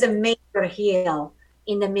 There is a major hill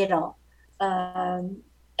in the middle. And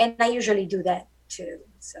I usually do that too.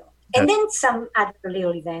 And then some other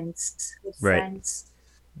little events with friends.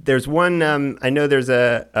 There's one, I know there's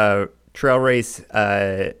a trail race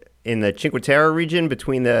in the Cinque Terre region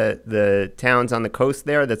between the towns on the coast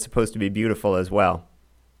there that's supposed to be beautiful as well.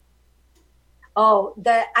 Oh,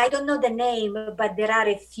 I don't know the name, but there are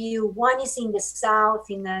a few. One is in the south,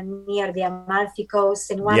 near the Amalfi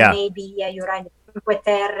Coast, and one maybe you're right, Cinque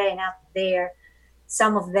Terre, and up there.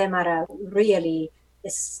 Some of them are really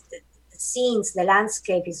the scenes, the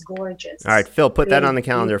landscape is gorgeous. All right, Phil, put that on the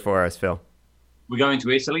calendar for us, Phil. We're going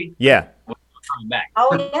to Italy? Yeah. We're coming back.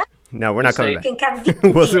 Oh, yeah? No, we're not coming back. You can come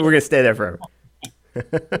visit we're going to stay there forever.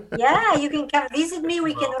 Yeah, you can come visit me.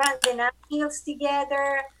 We can run the Nine Hills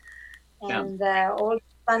together and all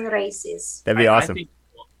fun races. That'd be awesome.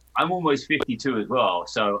 I'm almost 52 as well,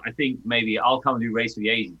 so I think maybe I'll come and do Race for the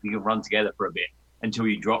Ages. We can run together for a bit until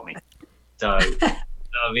you drop me. So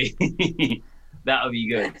that'll be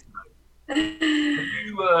good.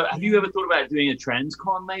 Have you ever thought about doing a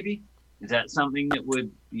transcon maybe? Is that something that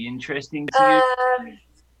would be interesting to you?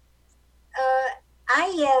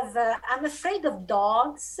 I'm afraid of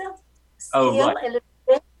dogs still a little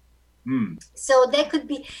bit. So that could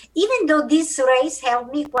be, even though this race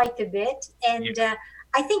helped me quite a bit. And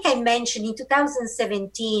I think I mentioned in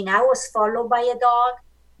 2017, I was followed by a dog.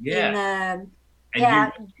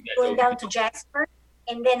 Going down to Jasper.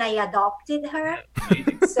 And then I adopted her.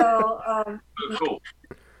 So cool.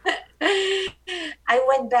 I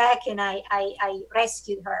went back and I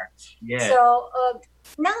rescued her. Yeah. So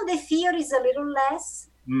now the fear is a little less.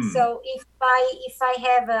 So if I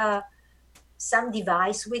have some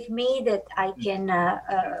device with me that I can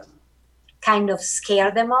kind of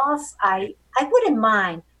scare them off, I wouldn't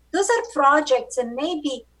mind. Those are projects, and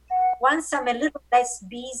maybe once I'm a little less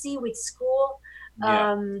busy with school,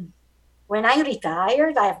 when I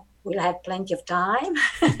retired, I will have plenty of time.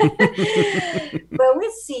 But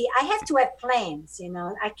we'll see. I have to have plans,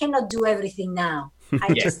 I cannot do everything now.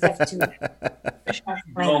 I just have to have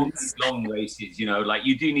plans. Long races, like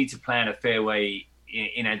you do need to plan a fair way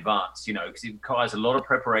in advance, because it requires a lot of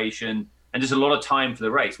preparation and there's a lot of time for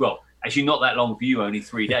the race. Well, actually not that long for you, only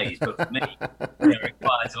 3 days, but for me, it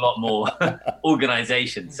requires a lot more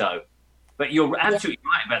organization. So, but you're absolutely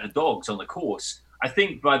right about the dogs on the course. I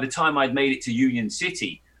think by the time I'd made it to Union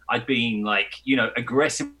City, I'd been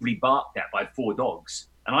aggressively barked at by 4 dogs.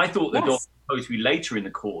 And I thought the dogs were supposed to be later in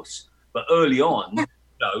the course. But early on,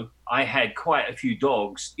 I had quite a few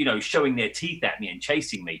dogs, showing their teeth at me and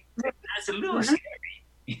chasing me. That's a little scary.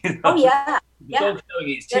 Oh, yeah. The dog showing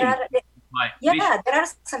its teeth. There are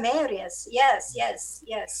some areas. Yes.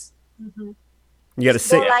 Mm-hmm. You got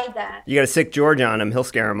a sick George on him. He'll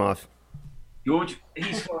scare him off. George,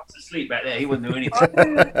 he's fast asleep back there. He wouldn't do anything.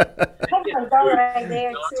 My dog right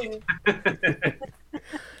there too.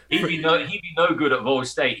 He'd be no good at Vol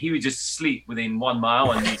State. He would just sleep within 1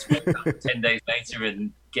 mile and he'd wake up 10 days later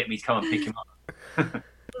and get me to come and pick him up.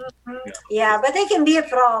 Yeah, but they can be a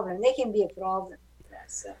problem. They can be a problem.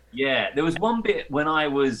 So. Yeah, there was one bit when I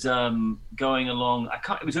was going along.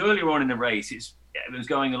 It was earlier on in the race. It was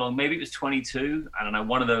going along. Maybe it was 22. I don't know,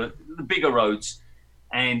 one of the bigger roads,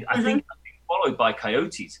 and I think I've been followed by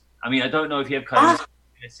coyotes. I mean, I don't know if you have coyotes in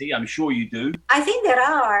Tennessee. I'm sure you do. I think there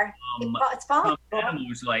are. It's possible. Some animal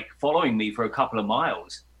was like following me for a couple of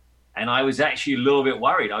miles, and I was actually a little bit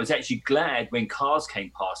worried. I was actually glad when cars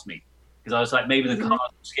came past me because I was like, maybe the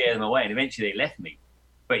cars will scare them away, and eventually they left me.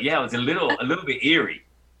 But yeah, it was a little bit eerie,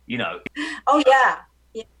 you know. Oh yeah,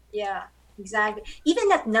 exactly. Even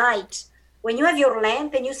at night, when you have your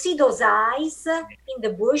lamp and you see those eyes in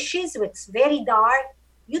the bushes, it's very dark.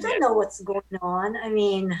 You don't know what's going on. I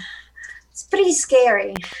mean, it's pretty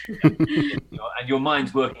scary. And your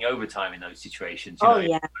mind's working overtime in those situations. You know,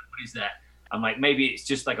 yeah. What is that? I'm like, maybe it's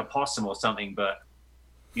just like a possum or something, but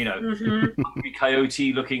you know, hungry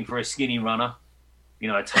coyote looking for a skinny runner. You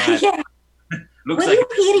know, a tired. Yeah. Were you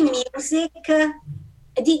hearing music?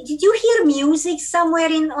 Did you hear music somewhere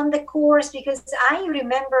on the course? Because I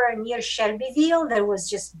remember near Shelbyville, there was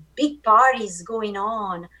just big parties going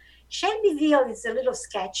on. Shelbyville is a little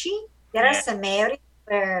sketchy. There are some areas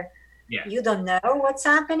where you don't know what's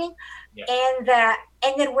happening. Yeah. And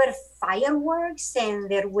there were fireworks and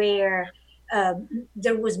there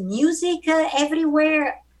was music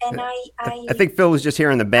everywhere. And I think Phil was just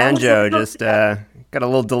hearing the banjo, got a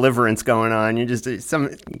little deliverance going on. You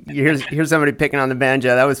hear somebody picking on the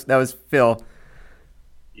banjo. That was Phil.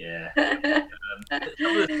 Yeah.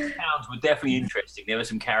 Some of the towns were definitely interesting. There were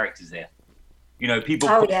some characters there. You know, people.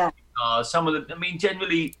 Some of them. I mean,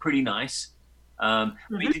 generally pretty nice. I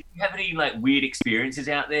mean, did you have any like weird experiences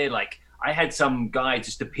out there? Like, I had some guy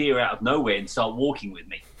just appear out of nowhere and start walking with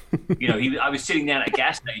me. You know, I was sitting down at a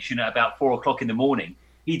gas station at about 4:00 in the morning.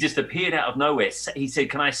 He just appeared out of nowhere. He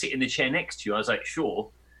said, "Can I sit in the chair next to you?" I was like,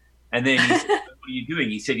 "Sure." And then he said, "What are you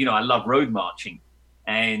doing?" He said, "You know, I love road marching."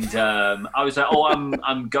 And I was like, "Oh,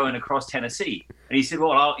 I'm going across Tennessee." And he said,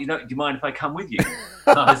 "Well, do you mind if I come with you?"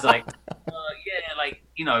 And I was like, "Yeah, like,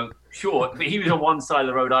 you know, sure." But he was on one side of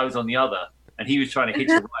the road, I was on the other, and he was trying to hitch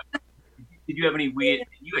a ride. Did you have any weird?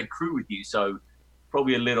 You had crew with you, so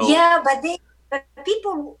probably a little. Yeah, but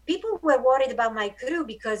people were worried about my crew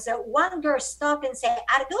because one girl stopped and said,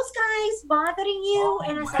 "Are those guys bothering you?"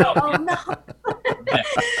 And I said, "Oh no,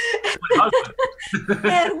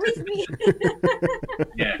 they're with me."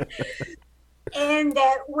 Yeah. And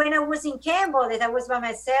when I was in Campbell, that I was by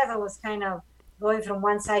myself, I was kind of going from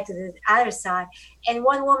one side to the other side. And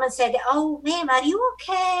one woman said, "Oh, ma'am, are you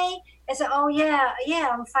okay?" I said, "Oh yeah,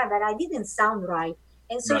 I'm fine," but I didn't sound right.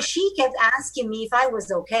 And so she kept asking me if I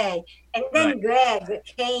was okay. And then Greg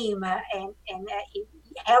came and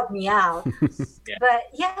helped me out. But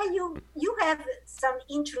yeah, you have some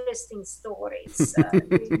interesting stories.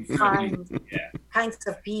 You find kinds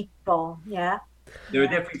of people. Yeah. There are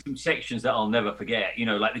definitely some sections that I'll never forget. You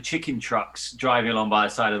know, like the chicken trucks driving along by the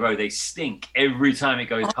side of the road. They stink every time it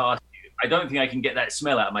goes past you. I don't think I can get that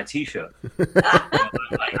smell out of my T-shirt. I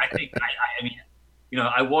mean, you know,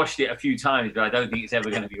 I washed it a few times, but I don't think it's ever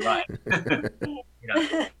going to be right. You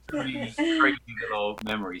know, crazy little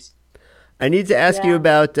memories. I need to ask you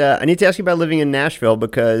about living in Nashville,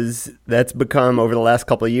 because that's become over the last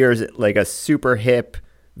couple of years like a super hip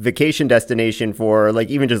vacation destination for like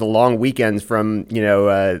even just long weekends from, you know,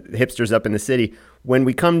 hipsters up in the city. When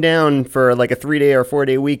we come down for like a 3-day or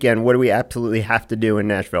 4-day weekend, what do we absolutely have to do in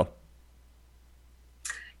Nashville?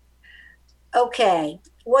 Okay,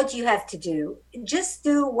 what do you have to do? Just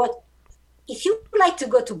do what, if you like to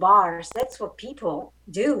go to bars, that's what people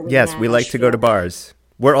do. Yes, we like to go to bars.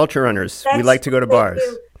 We're ultra runners. We like to go to bars.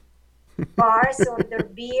 Bars, order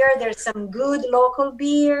beer. There's some good local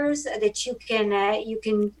beers that you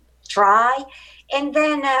can try. And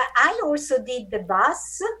then I also did the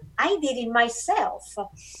bus. I did it myself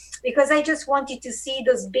because I just wanted to see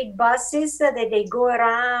those big buses that they go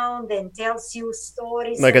around and tells you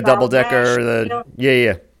stories. Like a double-decker.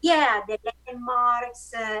 Yeah, the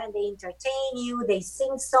landmarks, they entertain you, they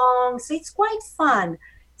sing songs. It's quite fun.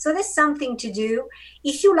 So there's something to do.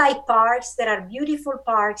 If you like parks, there are beautiful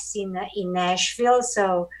parks in Nashville.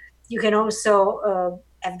 So you can also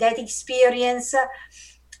have that experience.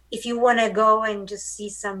 If you want to go and just see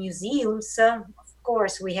some museums, of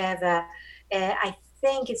course, we have, I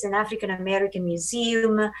think it's an African-American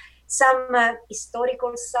museum, some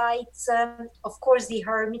historical sites, of course, the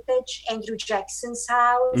Hermitage, Andrew Jackson's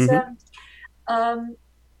house. Mm-hmm.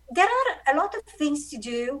 There are a lot of things to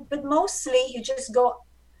do, but mostly you just go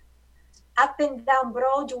up and down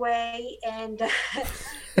Broadway and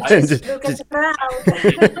just look at the crowd.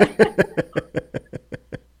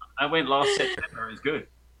 I went last September. It was good.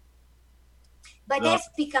 But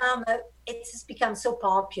it's become so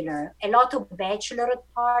popular. A lot of bachelorette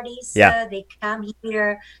parties, Yeah. they come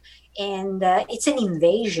here, and it's an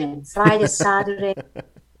invasion. Friday, Saturday,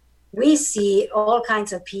 we see all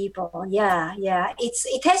kinds of people. Yeah, yeah.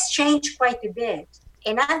 It has changed quite a bit.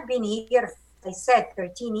 And I've been here, I said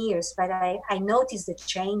 13 years, but I noticed the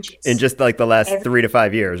changes. In just like the last 3 to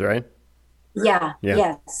 5 years, right? Yeah, Yeah.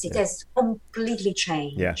 yes. It has completely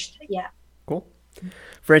changed. Yeah. Cool.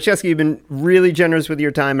 Francesca, you've been really generous with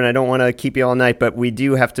your time, and I don't want to keep you all night, but we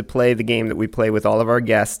do have to play the game that we play with all of our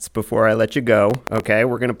guests before I let you go. Okay?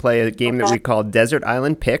 We're going to play a game that we call Desert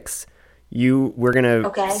Island Picks. We're going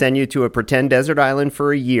to send you to a pretend desert island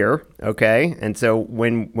for a year, okay? And so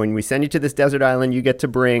when we send you to this desert island, you get to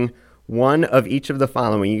bring one of each of the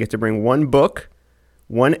following. You get to bring one book,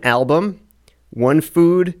 one album, one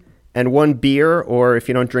food, and one beer, or if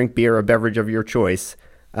you don't drink beer, a beverage of your choice.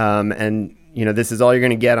 And this is all you're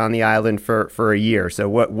going to get on the island for a year. So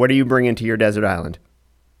what are you bringing to your desert island?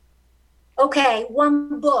 Okay,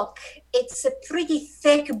 one book. It's a pretty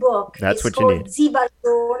thick book. That's what you need. It's called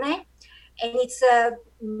Zibaldone, and it's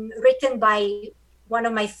written by one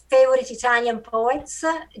of my favorite Italian poets,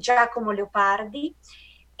 Giacomo Leopardi.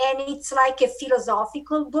 And it's like a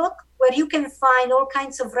philosophical book where you can find all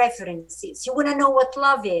kinds of references. You want to know what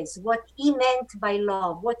love is, what he meant by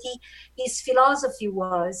love, what his philosophy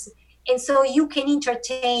was. And so you can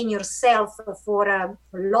entertain yourself for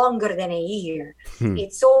longer than a year.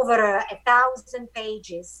 It's over 1,000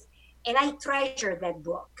 pages. And I treasure that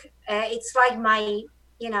book. It's like my,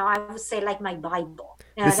 I would say like my Bible.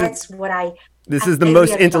 That's what I... This is the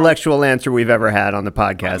most intellectual answer we've ever had on the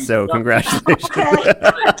podcast, so congratulations.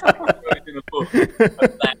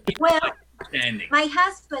 Well, my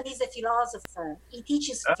husband is a philosopher. He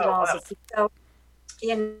teaches philosophy. Wow.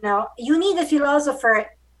 So, you need a philosopher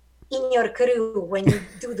in your crew when you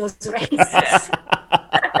do those races.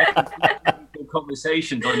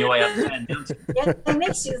 Conversations on your way up there. Yeah, that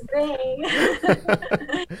makes you think.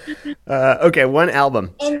 Okay, one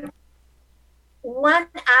album. And one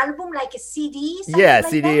album, like a CD? Yeah, like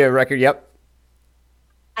CD, that? a record, yep.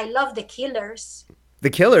 I love The Killers. The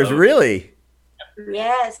Killers, really?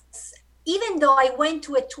 Yes. Even though I went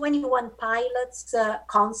to a 21 Pilots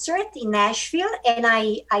concert in Nashville, and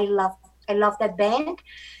I love that band.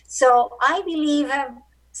 So I believe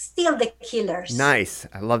still The Killers. Nice.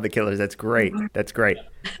 I love The Killers. That's great. That's great.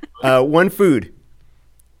 One food.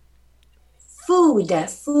 Food,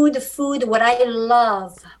 what I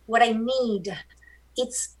love, what I need.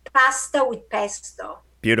 It's pasta with pesto.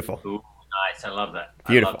 Beautiful. Ooh, nice. I love that.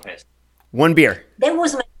 Beautiful. I love pesto. One beer. That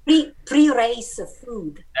was my pre-race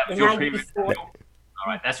food. That was your pre-race meal? All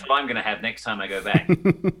right, that's what I'm going to have next time I go back.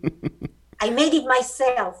 I made it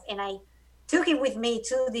myself, and I took it with me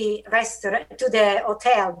to the restaurant, to the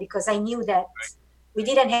hotel, because I knew that we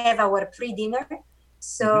didn't have our pre-dinner.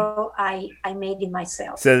 So I made it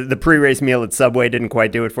myself. So the pre-race meal at Subway didn't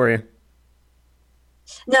quite do it for you?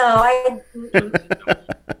 No,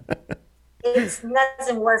 it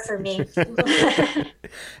doesn't work for me.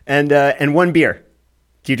 And one beer.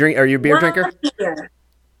 Do you drink? Are you a beer drinker? Beer.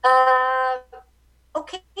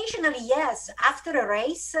 Occasionally, yes. After a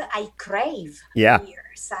race, I crave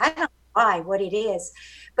beers. I don't know why, what it is,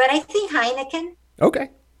 but I think Heineken. Okay.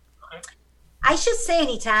 I should say an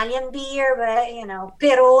Italian beer, but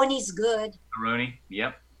Peroni's good. Peroni,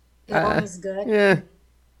 yep. Peroni's good. Yeah,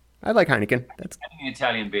 I like Heineken. I think an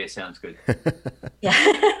Italian beer sounds good.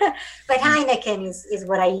 Yeah, but Heineken is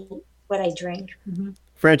what I drink. Mm-hmm.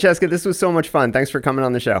 Francesca, this was so much fun. Thanks for coming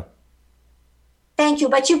on the show. Thank you.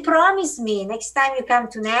 But you promised me next time you come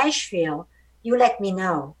to Nashville, you let me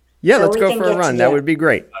know. Yeah, so let's go for a run. That would be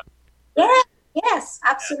great. Yeah. Yes,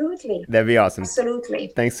 absolutely. That'd be awesome. Absolutely.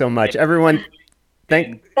 Thanks so much, everyone.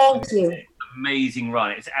 Thank you. Amazing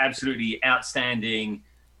run. It's absolutely outstanding.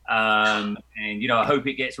 And, I hope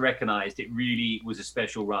it gets recognized. It really was a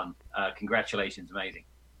special run. Congratulations. Amazing.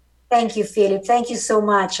 Thank you, Philip. Thank you so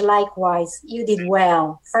much. Likewise. You did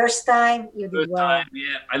well. First time, you did well.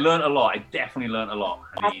 Yeah, I learned a lot. I definitely learned a lot.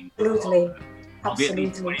 Absolutely. I'll be at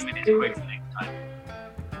least 20 minutes quick next time.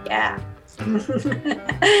 Yeah.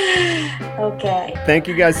 Okay. Thank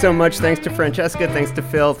you guys so much. Thanks to Francesca. Thanks to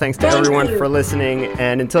Phil. Thanks to everyone for listening.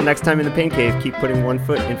 And until next time in the Pain Cave, keep putting one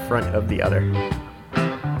foot in front of the other.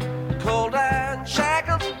 Cold iron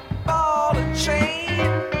shackles, ball and chain.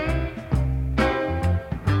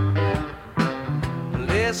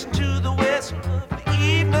 Listen to the whistle of the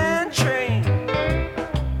evening train.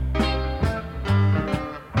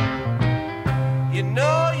 You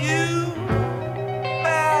know you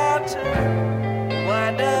about to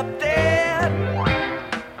wind up dead.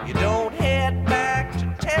 You don't head back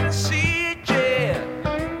to Tennessee jail.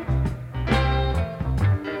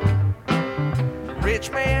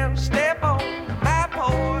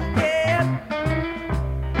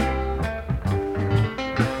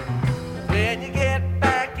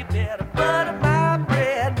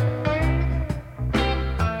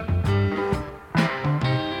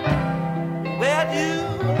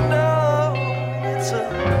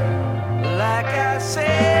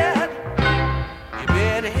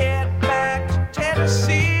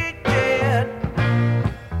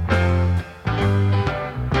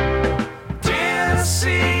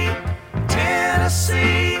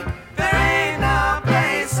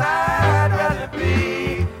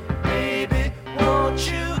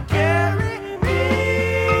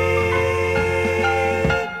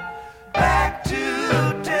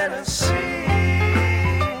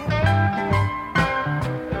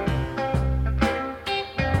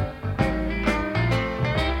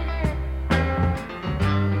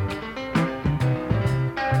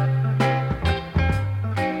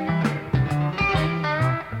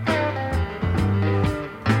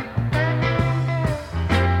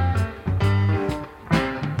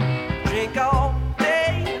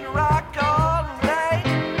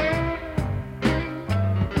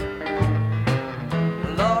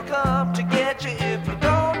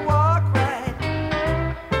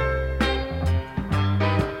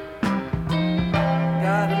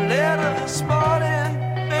 smart